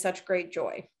brings me such great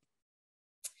joy.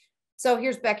 So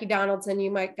here's Becky Donaldson.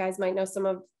 You guys might know some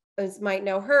of might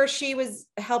know her. She was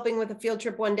helping with a field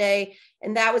trip one day,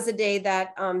 and that was the day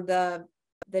that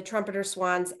the trumpeter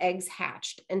swan's eggs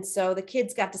hatched. And so the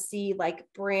kids got to see like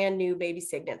brand new baby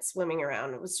cygnets swimming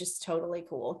around. It was just totally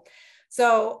cool.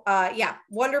 So yeah,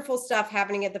 wonderful stuff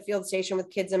happening at the field station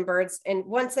with kids and birds. And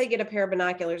once they get a pair of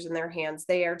binoculars in their hands,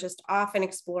 they are just off and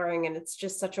exploring. And it's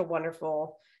just such a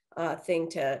wonderful thing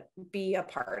to be a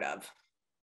part of.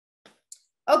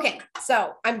 Okay,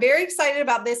 so I'm very excited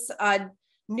about this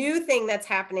new thing that's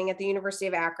happening at the University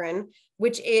of Akron,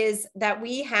 which is that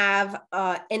we have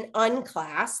an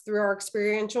unclass through our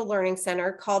Experiential Learning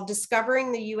Center called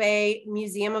Discovering the UA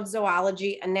Museum of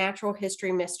Zoology, a Natural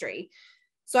History Mystery.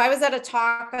 So I was at a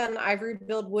talk on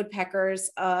ivory-billed woodpeckers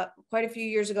quite a few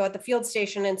years ago at the field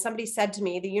station, and somebody said to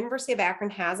me, the University of Akron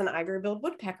has an ivory-billed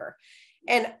woodpecker.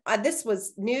 And this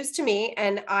was news to me,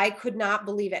 and I could not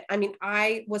believe it. I mean,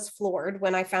 I was floored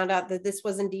when I found out that this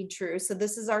was indeed true. So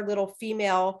this is our little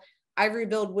female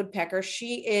ivory-billed woodpecker.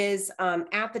 She is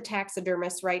at the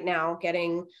taxidermist right now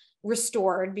getting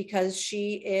restored because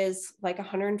she is like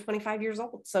 125 years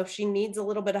old. So she needs a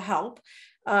little bit of help.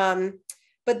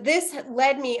 But this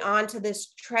led me on to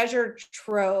this treasure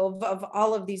trove of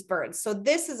all of these birds. So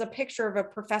this is a picture of a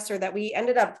professor that we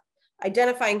ended up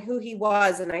identifying who he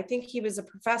was. And I think he was a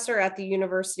professor at the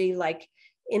university like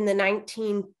in the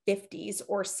 1950s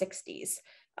or 60s.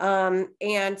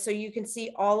 And so you can see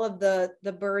all of the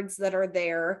birds that are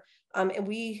there. And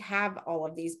we have all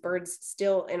of these birds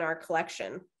still in our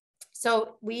collection.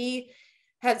 So we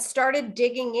had started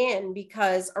digging in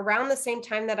because around the same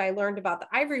time that I learned about the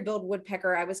ivory-billed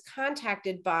woodpecker, I was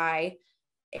contacted by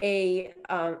an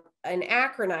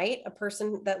Akronite, a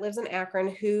person that lives in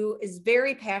Akron, who is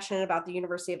very passionate about the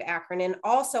University of Akron and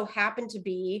also happened to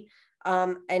be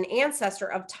an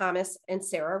ancestor of Thomas and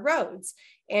Sarah Rhodes.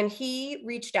 And he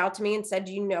reached out to me and said,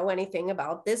 do you know anything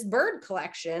about this bird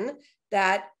collection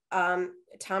that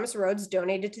Thomas Rhodes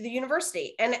donated to the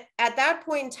university? And at that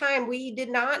point in time, we did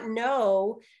not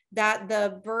know that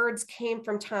the birds came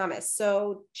from Thomas.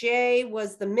 So Jay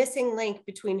was the missing link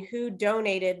between who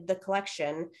donated the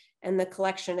collection and the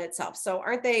collection itself. So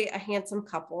aren't they a handsome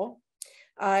couple?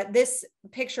 This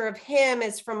picture of him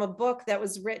is from a book that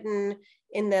was written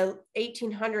in the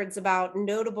 1800s about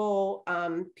notable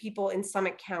people in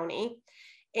Summit County.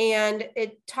 And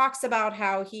it talks about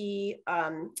how he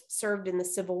served in the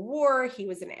Civil War. He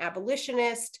was an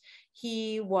abolitionist.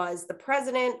 He was the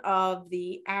president of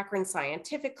the Akron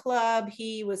Scientific Club.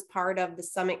 He was part of the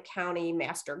Summit County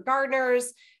Master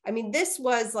Gardeners. I mean, this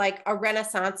was like a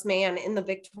Renaissance man in the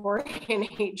Victorian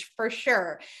age for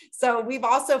sure. So we've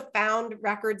also found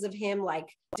records of him like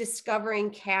discovering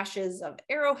caches of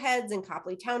arrowheads in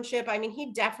Copley Township. I mean,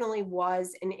 he definitely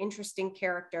was an interesting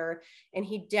character, and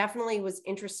he definitely was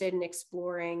interested in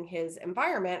exploring his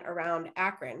environment around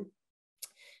Akron.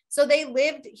 So they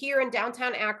lived here in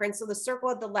downtown Akron. So the circle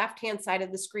at the left-hand side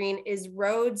of the screen is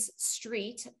Rhodes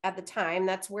Street at the time.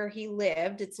 That's where he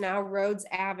lived. It's now Rhodes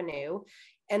Avenue.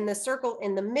 And the circle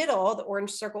in the middle, the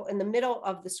orange circle in the middle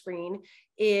of the screen,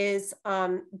 is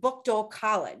Bookdole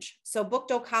College. So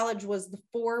Bookdole College was the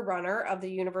forerunner of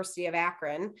the University of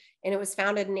Akron, and it was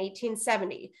founded in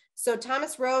 1870. So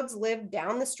Thomas Rhodes lived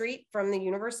down the street from the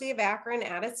University of Akron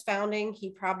at its founding. He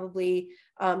probably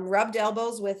rubbed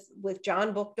elbows with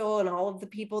John Bookdole and all of the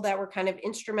people that were kind of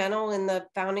instrumental in the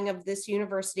founding of this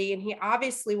university. And he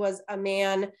obviously was a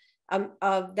man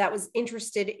that was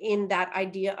interested in that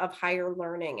idea of higher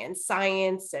learning and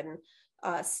science and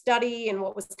study and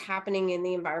what was happening in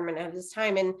the environment at this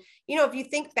time. And, you know, if you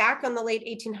think back on the late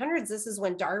 1800s, this is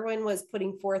when Darwin was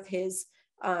putting forth his,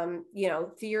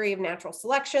 theory of natural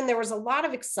selection. There was a lot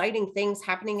of exciting things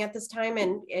happening at this time,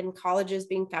 and colleges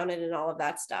being founded and all of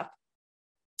that stuff.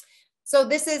 So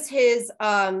this is his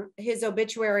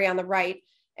obituary on the right,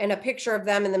 and a picture of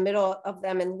them in the middle of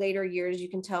them in later years. You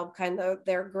can tell kind of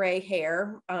their gray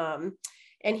hair. And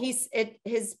his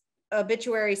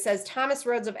obituary says, Thomas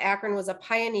Rhodes of Akron was a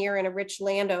pioneer and a rich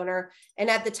landowner. And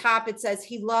at the top, it says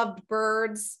he loved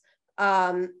birds,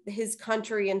 his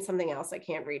country, and something else. I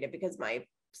can't read it because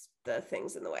the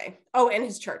thing's in the way. Oh, and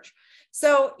his church.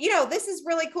 So, you know, this is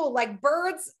really cool. Like,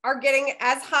 birds are getting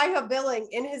as high a billing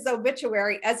in his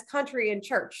obituary as country and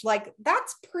church. Like,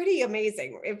 that's pretty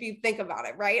amazing if you think about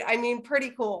it, right? I mean, pretty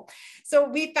cool. So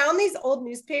we found these old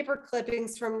newspaper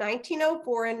clippings from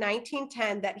 1904 and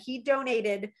 1910 that he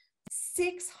donated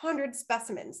 600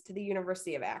 specimens to the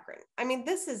University of Akron. I mean,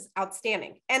 this is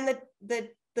outstanding. And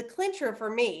the clincher for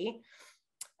me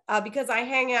because I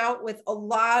hang out with a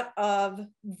lot of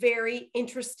very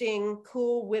interesting,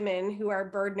 cool women who are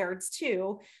bird nerds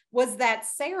too, was that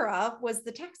Sarah was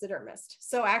the taxidermist.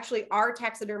 So actually our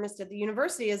taxidermist at the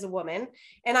university is a woman.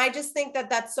 And I just think that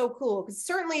that's so cool, because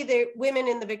certainly the women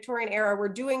in the Victorian era were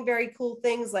doing very cool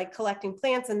things like collecting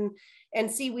plants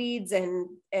and seaweeds and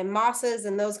mosses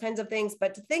and those kinds of things.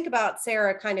 But to think about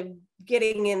Sarah kind of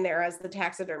getting in there as the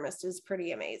taxidermist is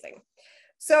pretty amazing.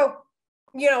 So,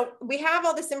 you know, we have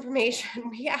all this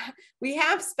information. We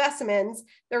have specimens.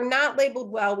 They're not labeled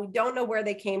well. We don't know where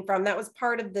they came from. That was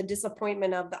part of the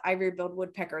disappointment of the ivory-billed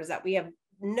woodpeckers, that we have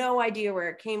no idea where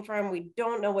it came from. We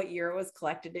don't know what year it was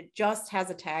collected. It just has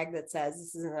a tag that says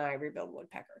this is an ivory-billed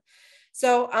woodpecker.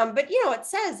 So, but you know, it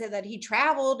says that he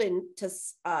traveled into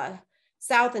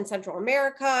South and Central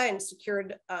America and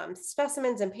secured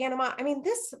specimens in Panama. I mean,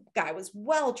 this guy was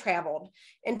well-traveled,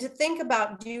 and to think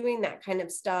about doing that kind of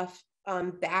stuff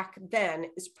back then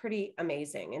is pretty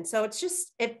amazing. And so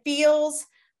it feels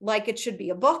like it should be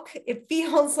a book. It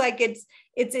feels like it's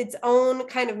its own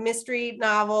kind of mystery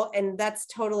novel, and that's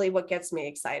totally what gets me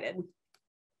excited.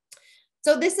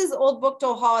 So this is Old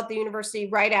Bookdole Hall at the university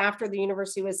right after the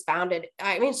university was founded.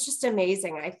 I mean, it's just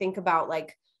amazing. I think about,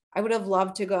 like, I would have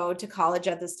loved to go to college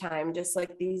at this time, just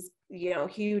like these, you know,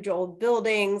 huge old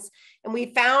buildings. And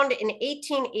we found in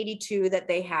 1882 that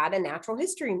they had a natural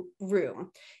history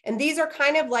room. And these are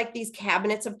kind of like these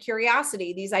cabinets of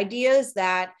curiosity, these ideas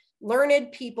that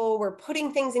learned people were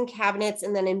putting things in cabinets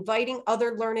and then inviting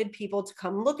other learned people to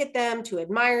come look at them, to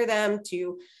admire them,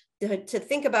 to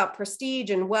think about prestige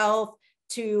and wealth,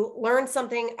 to learn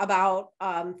something about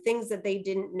things that they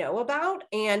didn't know about,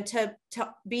 and to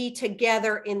be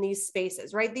together in these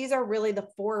spaces, right? These are really the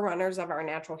forerunners of our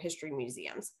natural history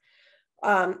museums.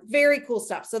 Very cool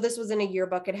stuff. So this was in a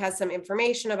yearbook. It has some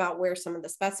information about where some of the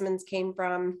specimens came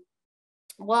from.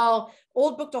 Well,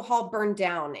 Old Bookdole Hall burned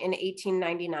down in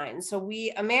 1899. So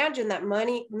we imagine that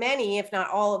many, if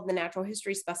not all, of the natural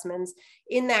history specimens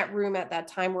in that room at that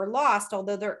time were lost,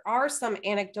 although there are some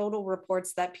anecdotal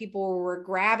reports that people were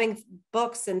grabbing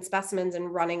books and specimens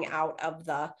and running out of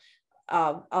the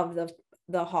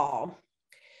hall.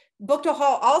 Bookdole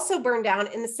Hall also burned down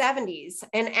in the 70s.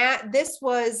 And this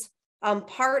was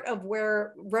part of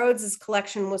where Rhodes's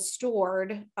collection was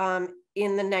stored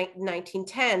in the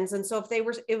 1910s. And so if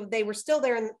they were still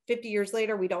there 50 years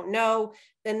later, we don't know,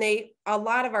 then a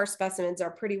lot of our specimens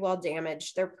are pretty well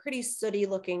damaged. They're pretty sooty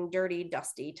looking, dirty,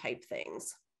 dusty type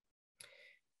things.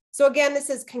 So again, this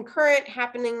is concurrent,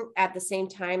 happening at the same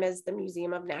time as the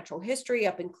Museum of Natural History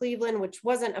up in Cleveland, which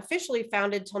wasn't officially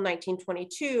founded till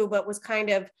 1922, but was kind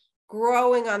of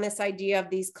growing on this idea of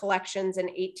these collections in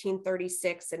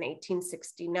 1836 and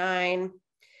 1869.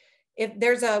 If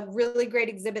there's a really great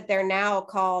exhibit there now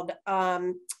called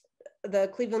the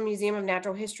Cleveland Museum of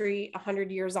Natural History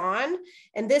 100 Years On.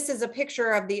 And this is a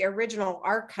picture of the original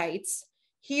archites.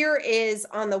 Here is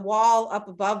on the wall up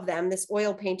above them, this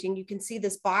oil painting. You can see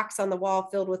this box on the wall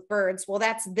filled with birds. Well,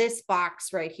 that's this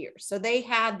box right here. So they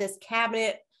had this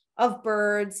cabinet of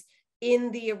birds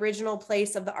in the original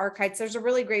place of the archites. There's a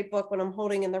really great book, when I'm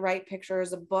holding in the right picture,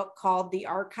 is a book called The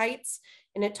Archites,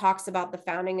 and it talks about the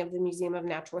founding of the Museum of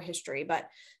Natural History. But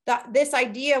this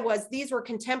idea was these were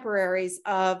contemporaries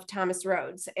of Thomas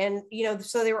Rhodes. And, you know,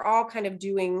 so they were all kind of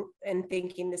doing and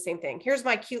thinking the same thing. Here's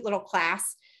my cute little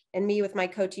class and me with my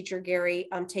co-teacher, Gary,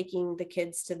 taking the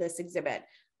kids to this exhibit.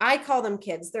 I call them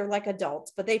kids. They're like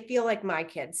adults, but they feel like my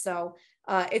kids. So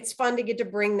it's fun to get to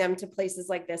bring them to places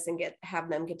like this and have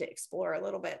them get to explore a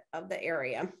little bit of the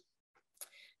area.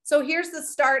 So here's the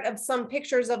start of some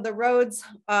pictures of the Rhodes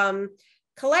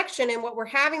collection. And what we're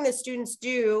having the students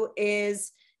do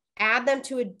is add them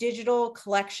to a digital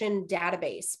collection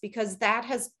database, because that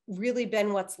has really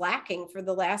been what's lacking for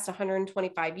the last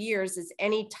 125 years, is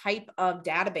any type of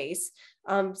database,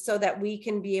 so that we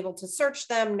can be able to search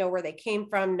them, know where they came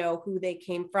from, know who they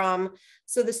came from.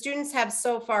 So the students have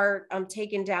so far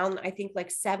taken down, I think,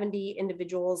 like 70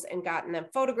 individuals and gotten them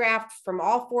photographed from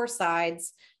all four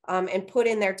sides, and put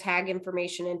in their tag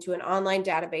information into an online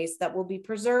database that will be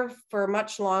preserved for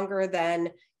much longer than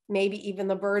maybe even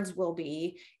the birds will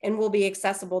be, and will be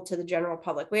accessible to the general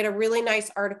public. We had a really nice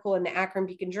article in the Akron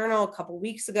Beacon Journal a couple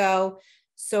weeks ago.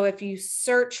 So if you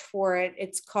search for it,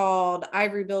 it's called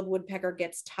Ivory-billed Woodpecker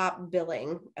Gets Top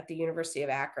Billing at the University of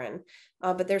Akron.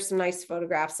 But there's some nice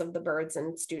photographs of the birds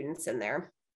and students in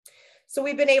there. So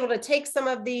we've been able to take some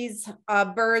of these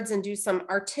birds and do some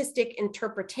artistic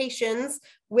interpretations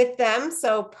with them.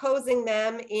 So posing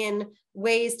them in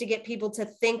ways to get people to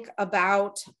think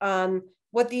about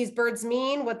what these birds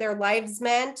mean, what their lives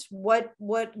meant, what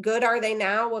good are they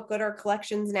now, what good are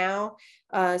collections now.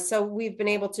 So we've been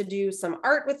able to do some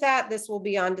art with that. This will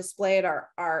be on display at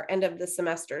our end of the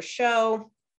semester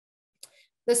show.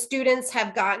 The students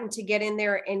have gotten to get in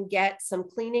there and get some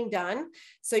cleaning done.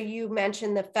 So you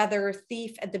mentioned the feather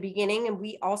thief at the beginning, and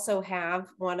we also have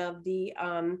one of the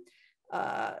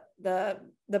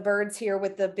birds here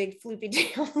with the big floopy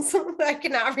tails. I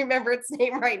cannot remember its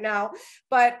name right now,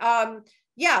 but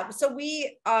yeah, so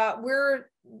we're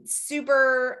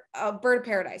super bird of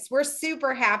paradise. We're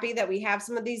super happy that we have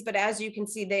some of these, but as you can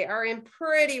see, they are in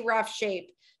pretty rough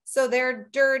shape. So they're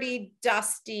dirty,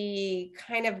 dusty,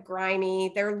 kind of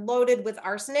grimy. They're loaded with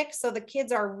arsenic. So the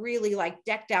kids are really like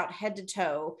decked out head to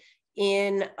toe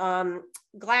in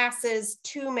glasses,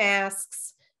 2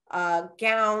 masks,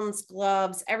 gowns,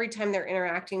 gloves, every time they're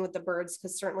interacting with the birds,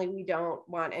 because certainly we don't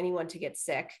want anyone to get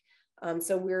sick.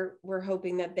 So we're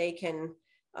hoping that they can,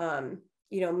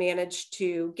 manage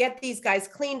to get these guys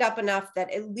cleaned up enough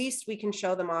that at least we can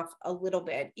show them off a little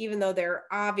bit, even though they're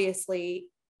obviously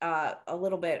a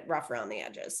little bit rough around the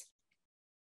edges.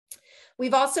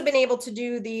 We've also been able to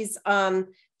do these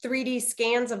 3D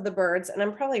scans of the birds, and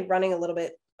I'm probably running a little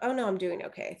bit. Oh no, I'm doing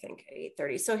okay, I think, at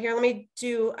 8:30. So here,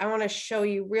 I want to show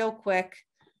you real quick.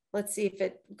 Let's see if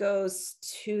it goes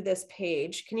to this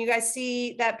page. Can you guys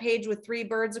see that page with 3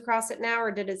 birds across it now,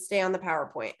 or did it stay on the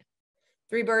PowerPoint?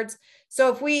 3 birds.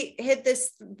 So if we hit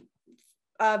this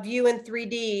view in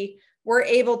 3D, we're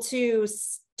able to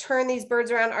turn these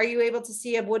birds around. Are you able to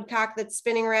see a woodcock that's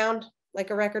spinning around like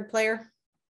a record player?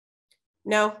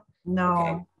 No? No.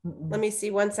 Okay. Let me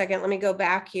see 1 second. Let me go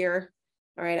back here.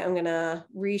 All right, I'm gonna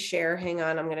reshare. Hang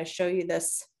on, I'm gonna show you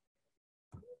this.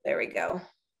 There we go.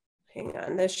 Hang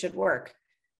on, this should work.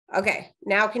 Okay,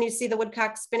 now can you see the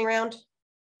woodcock spinning around?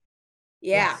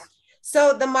 Yeah. Yes.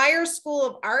 So the Myers School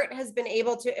of Art has been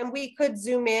able to, and we could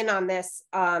zoom in on this,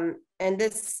 and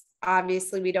this,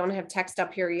 obviously we don't have text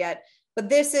up here yet, but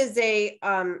this is a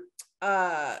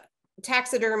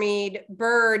taxidermied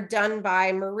bird done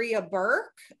by Maria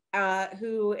Burke,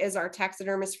 who is our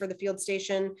taxidermist for the field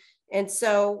station. And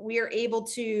so we are able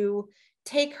to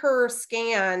take her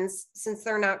scans, since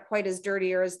they're not quite as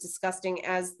dirty or as disgusting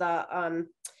as the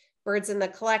birds in the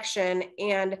collection,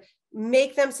 and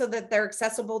make them so that they're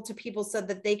accessible to people so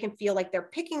that they can feel like they're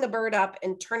picking the bird up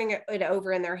and turning it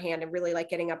over in their hand and really like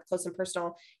getting up close and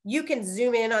personal. You can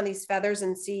zoom in on these feathers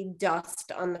and see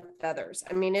dust on the feathers.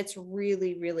 I mean, it's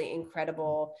really, really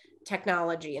incredible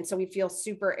technology. And so we feel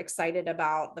super excited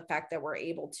about the fact that we're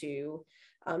able to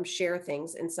share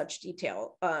things in such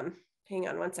detail. Hang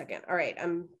on 1 second. All right,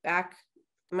 I'm back.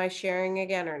 Am I sharing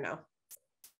again or no?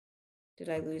 Did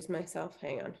I lose myself?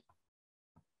 Hang on.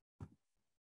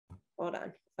 Hold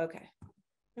on. Okay.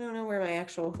 I don't know where my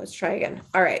actual, let's try again.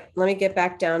 All right, let me get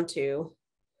back down to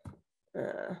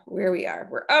where we are.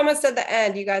 We're almost at the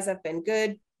end. You guys have been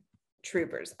good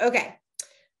troopers. Okay.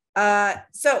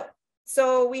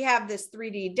 So we have this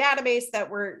 3D database that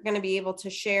we're going to be able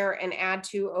to share and add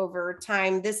to over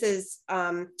time. This is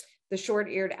the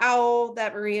short-eared owl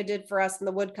that Maria did for us, and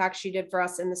the woodcock she did for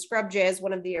us, and the scrub jay is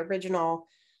one of the original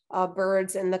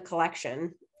birds in the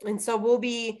collection. And so we'll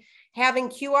be having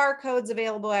QR codes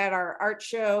available at our art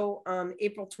show.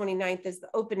 April 29th is the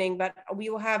opening, but we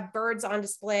will have birds on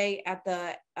display at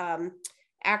the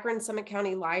Akron Summit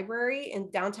County Library in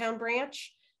downtown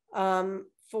branch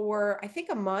for I think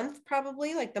a month,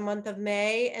 probably like the month of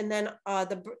May. And then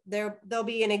there'll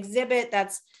be an exhibit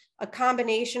that's a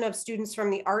combination of students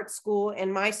from the art school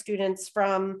and my students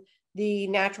from the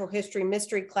natural history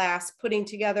mystery class putting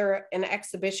together an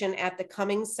exhibition at the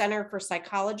Cummings Center for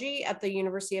Psychology at the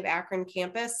University of Akron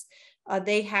campus.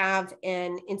 They have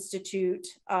an Institute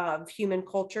of Human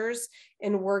Cultures,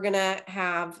 and we're gonna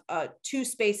have 2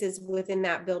 spaces within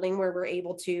that building where we're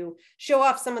able to show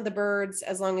off some of the birds,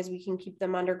 as long as we can keep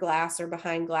them under glass or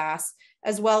behind glass,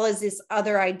 as well as this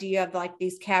other idea of like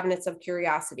these cabinets of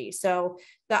curiosity. So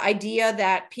the idea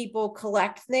that people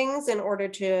collect things in order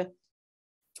to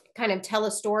kind of tell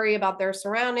a story about their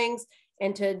surroundings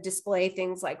and to display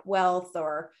things like wealth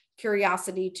or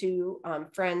curiosity to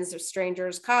friends or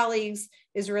strangers, colleagues,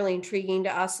 is really intriguing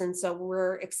to us. And so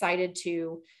we're excited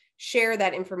to share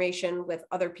that information with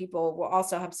other people. We'll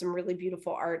also have some really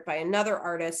beautiful art by another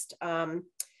artist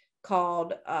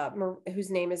called,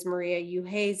 whose name is Maria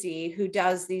Uhazy, who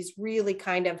does these really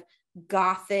kind of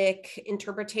Gothic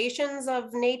interpretations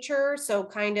of nature. So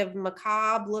kind of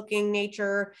macabre looking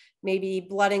nature, maybe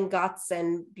blood and guts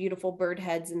and beautiful bird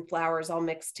heads and flowers all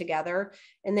mixed together.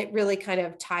 And it really kind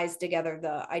of ties together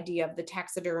the idea of the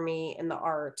taxidermy and the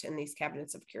art and these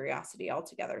cabinets of curiosity all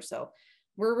together. So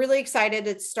we're really excited.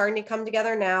 It's starting to come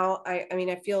together now. I mean,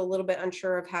 I feel a little bit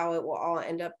unsure of how it will all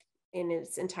end up in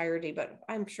its entirety, but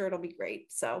I'm sure it'll be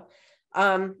great. So,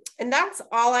 and that's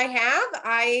all I have.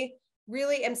 I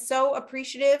really am so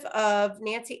appreciative of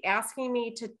Nancy asking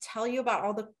me to tell you about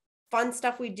all the fun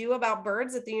stuff we do about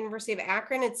birds at the University of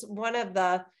Akron. It's one of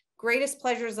the greatest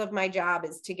pleasures of my job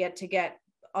is to get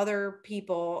other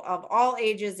people of all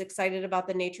ages excited about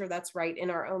the nature that's right in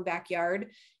our own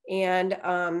backyard. And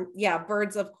yeah,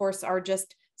 birds, of course, are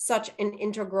just such an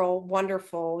integral,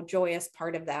 wonderful, joyous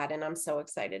part of that. And I'm so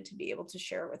excited to be able to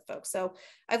share it with folks. So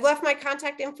I've left my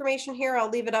contact information here. I'll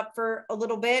leave it up for a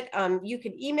little bit. You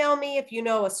can email me if you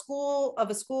know a school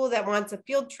that wants a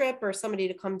field trip or somebody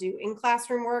to come do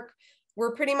in-classroom work.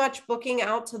 We're pretty much booking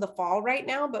out to the fall right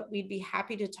now, but we'd be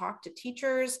happy to talk to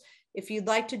teachers. If you'd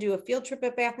like to do a field trip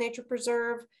at Bath Nature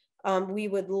Preserve, we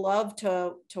would love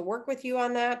to work with you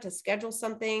on that, to schedule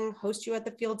something, host you at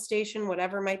the field station,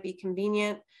 whatever might be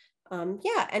convenient.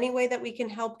 Yeah, any way that we can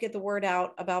help get the word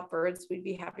out about birds, we'd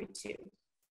be happy to.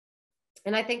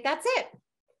 And I think that's it.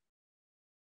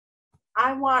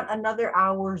 I want another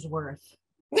hour's worth.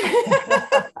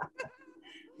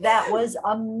 That was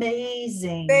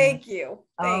amazing. Thank you.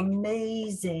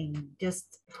 Amazing.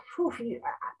 Just, whew,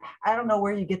 I don't know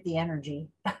where you get the energy.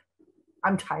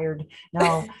 I'm tired.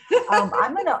 No,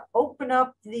 I'm going to open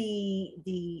up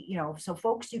so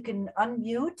folks, you can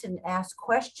unmute and ask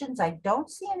questions. I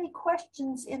don't see any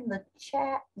questions in the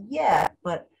chat yet,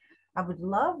 but I would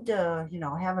love to,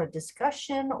 have a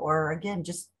discussion or again,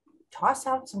 just toss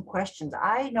out some questions.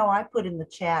 I know I put in the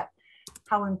chat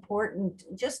how important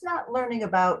just not learning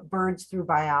about birds through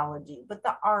biology, but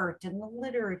the art and the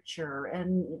literature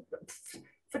and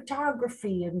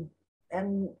photography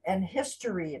and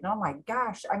history. And oh my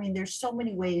gosh, I mean, there's so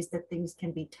many ways that things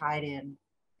can be tied in.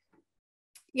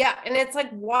 Yeah, and it's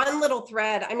like one little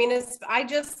thread. I mean, I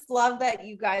just love that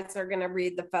you guys are going to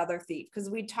read The Feather Thief, because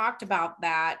we talked about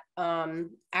that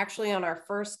actually on our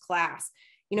first class.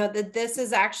 That this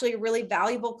is actually a really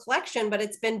valuable collection, but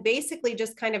it's been basically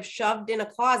just kind of shoved in a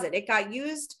closet. It got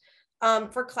used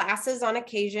for classes on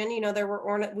occasion.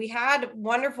 We had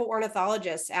wonderful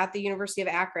ornithologists at the University of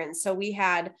Akron. So we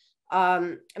had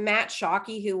Matt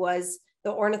Shockey, who was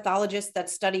the ornithologist that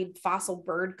studied fossil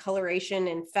bird coloration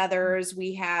in feathers.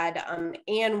 We had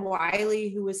Anne Wiley,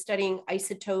 who was studying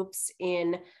isotopes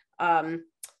in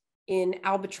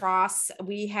albatross.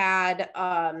 We had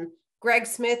Greg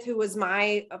Smith, who was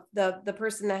the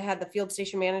person that had the field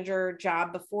station manager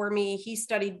job before me. He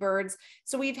studied birds.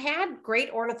 So we've had great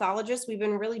ornithologists. We've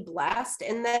been really blessed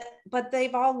but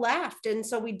they've all left. And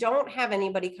so we don't have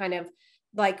anybody kind of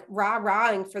like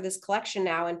rah-rahing for this collection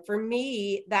now. And for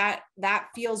me, that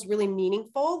feels really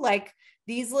meaningful. Like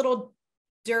these little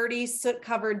dirty,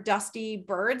 soot-covered, dusty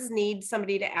birds need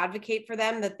somebody to advocate for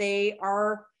them, that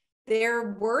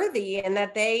they're worthy and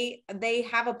that they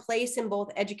have a place in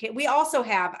both educate. We also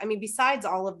have, besides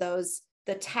all of those,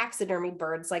 the taxidermy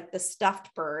birds, like the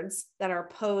stuffed birds that are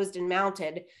posed and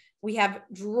mounted, we have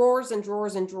drawers and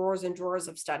drawers and drawers and drawers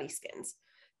of study skins,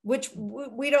 which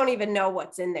we don't even know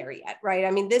what's in there yet,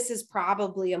 right? This is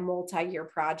probably a multi-year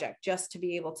project just to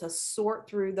be able to sort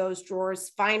through those drawers,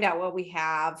 find out what we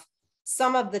have.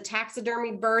 Some of the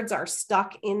taxidermy birds are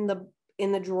stuck in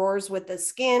the drawers with the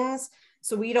skins.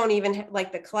 So we don't even,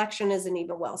 the collection isn't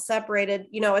even well separated.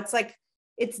 It's like,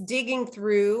 it's digging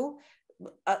through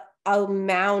a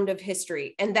mound of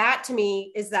history. And that to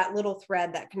me is that little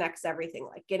thread that connects everything,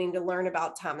 like getting to learn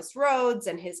about Thomas Rhodes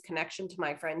and his connection to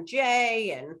my friend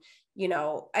Jay. And,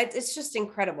 it's just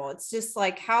incredible. It's just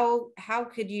like, how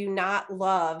could you not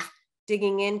love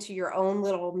digging into your own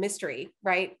little mystery,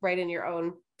 right in your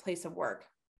own place of work?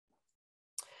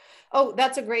 Oh,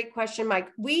 that's a great question, Mike.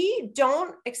 We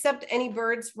don't accept any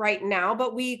birds right now,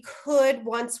 but we could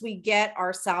once we get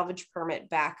our salvage permit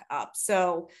back up.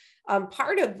 So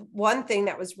part of one thing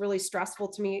that was really stressful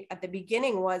to me at the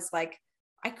beginning was like,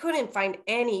 I couldn't find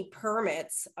any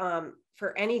permits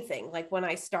for anything like when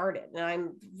I started. And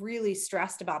I'm really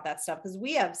stressed about that stuff because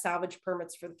we have salvage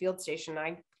permits for the field station.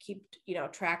 I keep,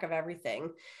 track of everything.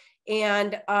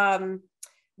 And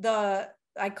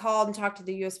I called and talked to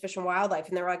the U.S. Fish and Wildlife,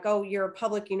 and they're like, "Oh, you're a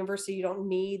public university. You don't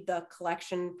need the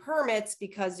collection permits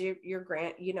because your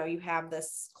grant, you have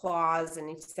this clause." And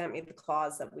he sent me the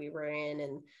clause that we were in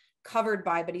and covered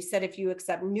by. But he said, if you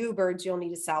accept new birds, you'll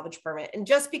need a salvage permit. And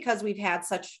just because we've had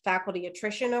such faculty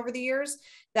attrition over the years,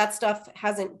 that stuff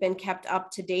hasn't been kept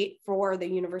up to date for the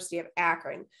University of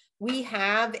Akron. We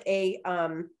have a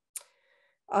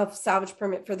salvage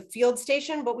permit for the field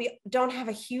station, but we don't have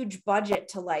a huge budget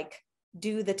to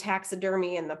do the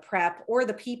taxidermy and the prep or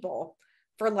the people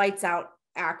for lights out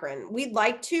Akron. We'd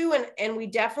like to, and we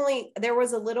definitely, there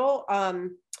was a little,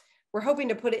 we're hoping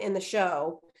to put it in the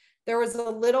show. There was a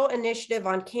little initiative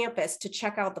on campus to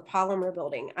check out the Polymer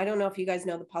building. I don't know if you guys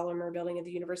know the Polymer building at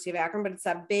the University of Akron, but it's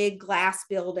that big glass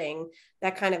building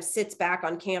that kind of sits back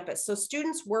on campus. So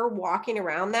students were walking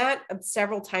around that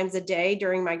several times a day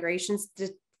during migrations to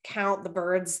count the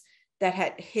birds that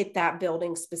had hit that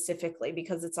building specifically,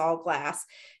 because it's all glass.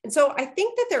 And so I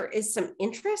think that there is some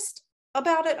interest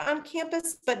about it on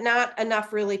campus, but not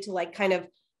enough really to like kind of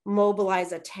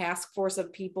mobilize a task force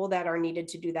of people that are needed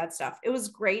to do that stuff. It was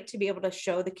great to be able to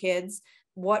show the kids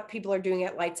what people are doing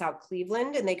at Lights Out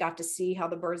Cleveland, and they got to see how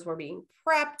the birds were being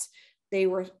prepped. They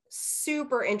were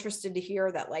super interested to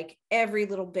hear that like every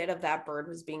little bit of that bird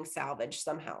was being salvaged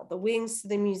somehow. The wings to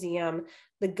the museum,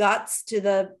 the guts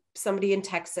to somebody in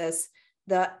Texas,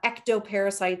 the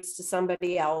ectoparasites to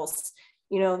somebody else.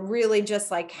 You know, really just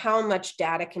like how much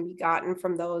data can be gotten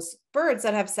from those birds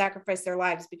that have sacrificed their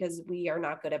lives because we are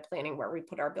not good at planning where we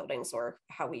put our buildings or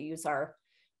how we use our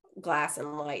glass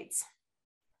and lights.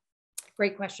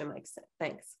 Great question, Mike.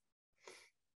 Thanks.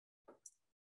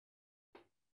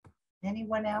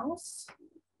 Anyone else?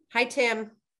 Hi,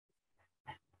 Tim.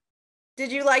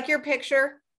 Did you like your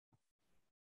picture?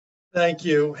 Thank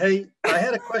you. Hey, I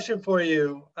had a question for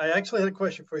you. I actually had a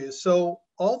question for you. So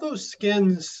all those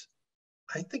skins,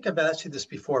 I think I've asked you this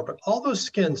before, but all those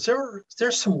skins,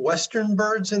 there's some Western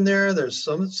birds in there. There's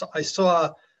some, I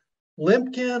saw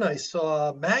limpkin, I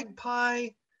saw magpie,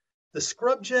 the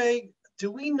scrub jay.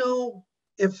 Do we know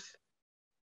if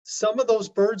some of those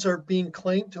birds are being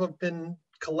claimed to have been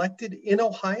collected in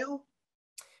Ohio?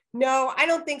 No, I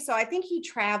don't think so. I think he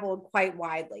traveled quite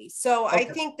widely. So Okay. I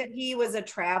think that he was a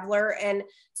traveler. And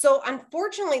so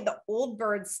unfortunately, the old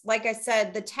birds, like I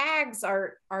said, the tags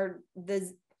are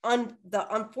the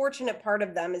unfortunate part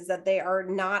of them is that they are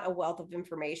not a wealth of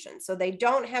information. So they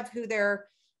don't have who they're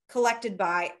collected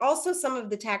by. Also, some of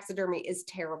the taxidermy is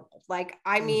terrible. Like,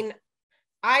 I mean,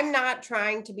 I'm not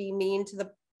trying to be mean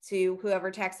to whoever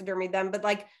taxidermied them, but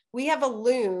like we have a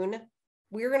loon,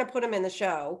 we're going to put him in the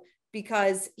show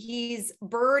because he's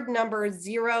bird number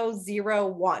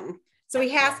 001. So he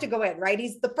has to go in, right?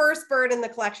 He's the first bird in the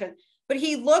collection, but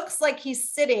he looks like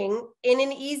he's sitting in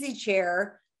an easy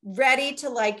chair ready to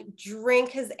like drink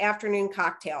his afternoon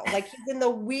cocktail. Like he's in the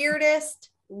weirdest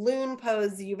loon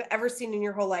pose you've ever seen in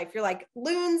your whole life. You're like,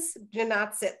 loons do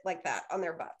not sit like that on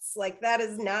their butts. Like that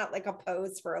is not like a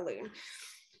pose for a loon.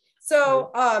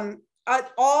 So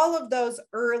all of those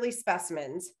early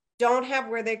specimens don't have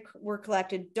where they were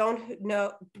collected,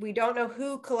 we don't know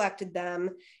who collected them,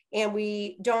 and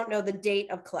we don't know the date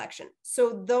of collection.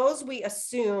 So those we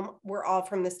assume were all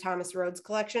from this Thomas Rhodes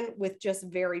collection with just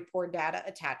very poor data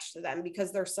attached to them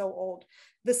because they're so old.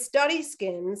 The study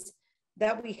skins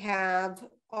that we have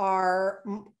are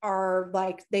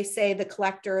like, they say the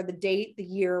collector, the date, the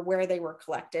year, where they were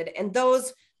collected. And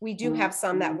those, we do have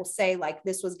some that will say like,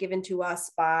 this was given to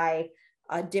us by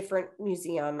a different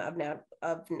museum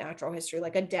of natural history,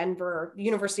 like a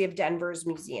University of Denver's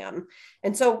museum.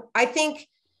 And so I think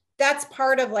that's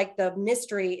part of like the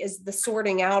mystery is the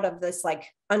sorting out of this, like,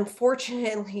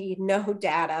 unfortunately, no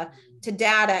data to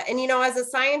data. And, you know, as a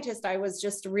scientist, I was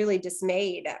just really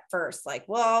dismayed at first, like,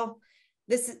 well,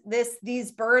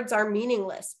 these birds are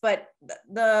meaningless, but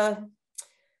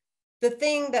the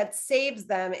thing that saves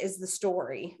them is the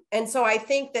story. And so I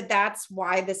think that that's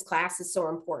why this class is so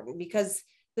important, because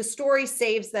the story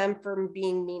saves them from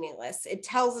being meaningless. It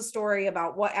tells a story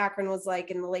about what Akron was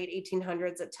like in the late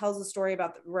 1800s. It tells a story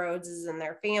about the Rhodeses and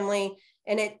their family.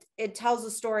 And it tells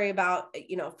a story about,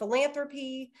 you know,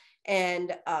 philanthropy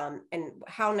and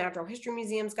how natural history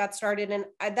museums got started. And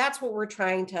that's what we're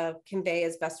trying to convey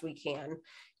as best we can.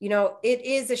 You know, it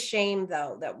is a shame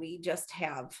though, that we just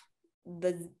have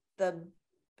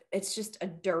it's just a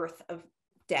dearth of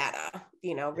data,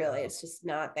 you know, really, it's just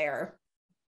not there.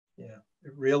 Yeah,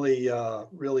 it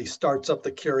really starts up the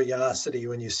curiosity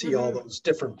when you see all those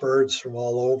different birds from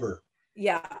all over.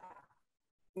 Yeah.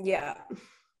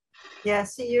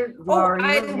 See,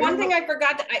 one thing I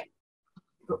forgot to,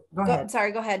 go ahead.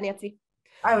 Sorry, go ahead, Nancy.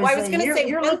 I was going to say,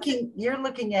 you're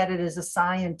looking at it as a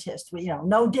scientist, you know,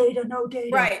 no data,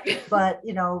 right? But,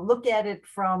 you know, look at it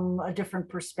from a different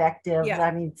perspective. Yeah. I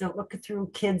mean, to look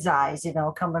through kids' eyes, you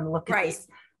know, come and look at this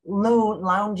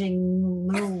lounging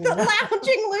loon. The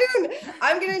lounging loon.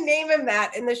 I'm going to name him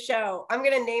that in the show. I'm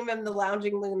going to name him the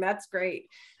lounging loon. That's great.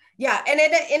 Yeah. And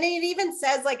it even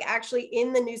says, like, actually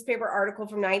in the newspaper article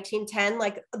from 1910,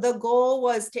 like the goal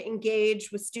was to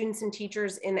engage with students and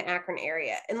teachers in the Akron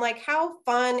area. And like, how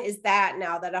fun is that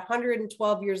now that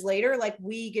 112 years later, like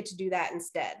we get to do that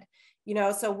instead? you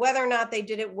know, so whether or not they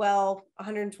did it well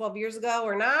 112 years ago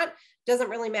or not, doesn't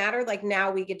really matter. Like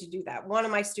now we get to do that. One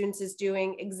of my students is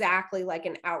doing exactly like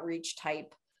an outreach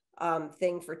type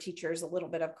thing for teachers, a little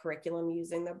bit of curriculum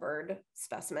using the bird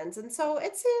specimens. And so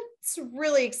it's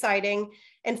really exciting.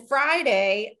 And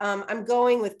Friday, I'm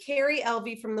going with Carrie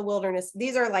Elvey from the Wilderness.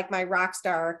 These are like my rock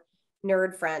star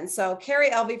nerd friends. So Carrie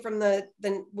Elvey from the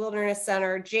Wilderness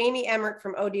Center, Jamie Emmerich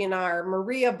from ODNR,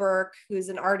 Maria Burke, who's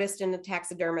an artist and a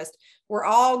taxidermist. We're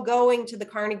all going to the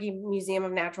Carnegie Museum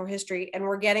of Natural History, and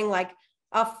we're getting like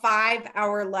a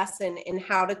 5-hour lesson in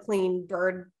how to clean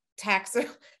bird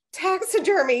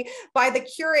taxidermy by the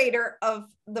curator of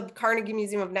the Carnegie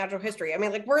Museum of Natural History. I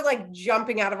mean, like, we're like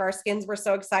jumping out of our skins. We're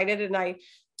so excited. And I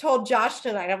told Josh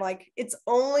tonight, I'm like, it's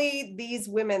only these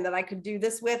women that I could do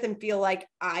this with and feel like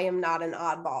I am not an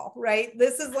oddball, right?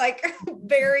 This is like a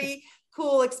very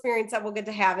cool experience that we'll get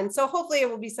to have. And so hopefully it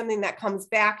will be something that comes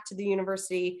back to the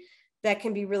university that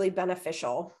can be really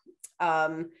beneficial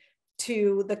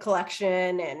to the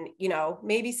collection. And, you know,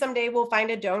 maybe someday we'll find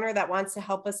a donor that wants to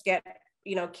help us get,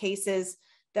 you know, cases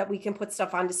that we can put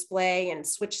stuff on display and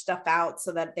switch stuff out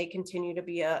so that they continue to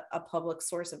be a public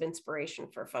source of inspiration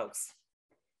for folks.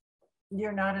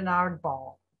 You're not an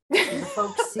oddball.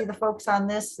 See the folks on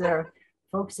this, they're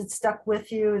folks that stuck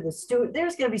with you. There's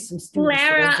going to be some students.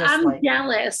 Lara, I'm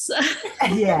jealous.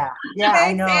 Yeah, Thanks,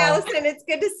 I know. Allison, it's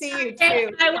good to see you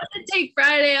too. I want to take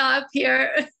Friday off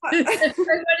here. I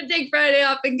want to take Friday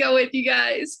off and go with you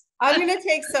guys. I'm going to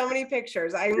take so many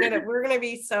pictures. We're going to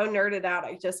be so nerded out.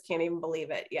 I just can't even believe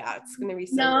it. Yeah, it's going to be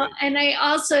so great. And I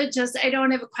also I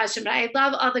don't have a question, but I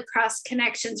love all the cross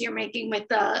connections you're making with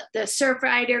the surf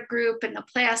rider group and the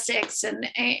plastics. And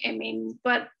I mean,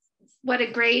 what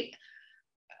a great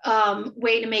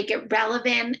way to make it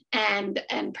relevant and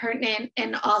pertinent.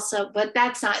 And also, but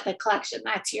that's not the collection,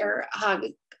 that's your Hog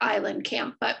Island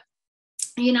camp. But,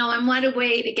 you know, and what a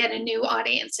way to get a new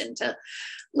audience into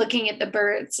looking at the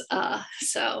birds.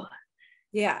 So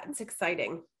yeah, it's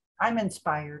exciting. I'm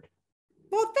inspired.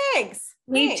 Well, thanks.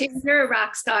 Me too. You're a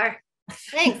rock star.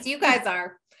 Thanks. You guys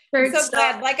are. I'm so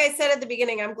glad. Like I said at the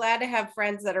beginning, I'm glad to have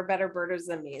friends that are better birders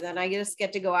than me. Then I just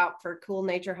get to go out for cool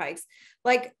nature hikes.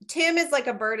 Like Tim is like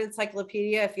a bird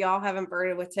encyclopedia. If y'all haven't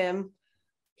birded with Tim,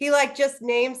 he like just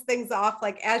names things off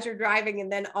like as you're driving and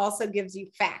then also gives you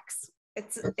facts.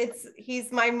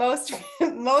 He's my most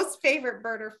favorite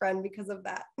birder friend because of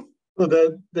that. Well,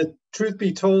 the truth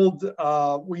be told,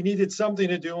 we needed something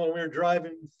to do when we were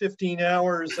driving 15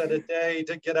 hours at a day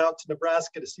to get out to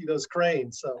Nebraska to see those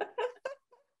cranes. So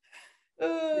we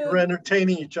were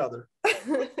entertaining each other.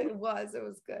 It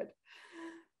was good.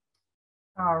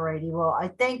 All righty. Well, I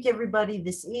thank everybody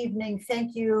this evening.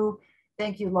 Thank you,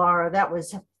 Lara. That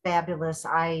was fabulous.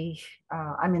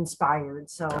 I'm inspired.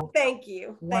 So thank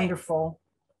you. Wonderful. Thanks.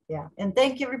 Yeah. And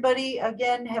thank you, everybody.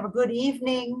 Again, have a good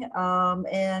evening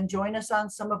and join us on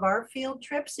some of our field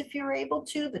trips if you're able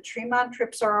to. The Tremont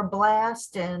trips are a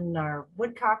blast and our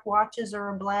Woodcock watches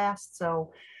are a blast.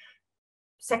 So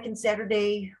second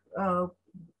Saturday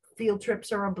field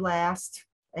trips are a blast,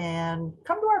 and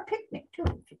come to our picnic too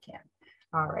if you can.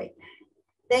 All right.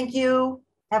 Thank you.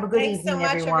 Have a good evening, so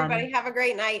much, everyone. Everybody. Have a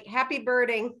great night. Happy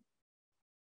birding.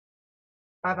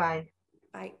 Bye-bye.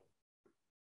 Bye.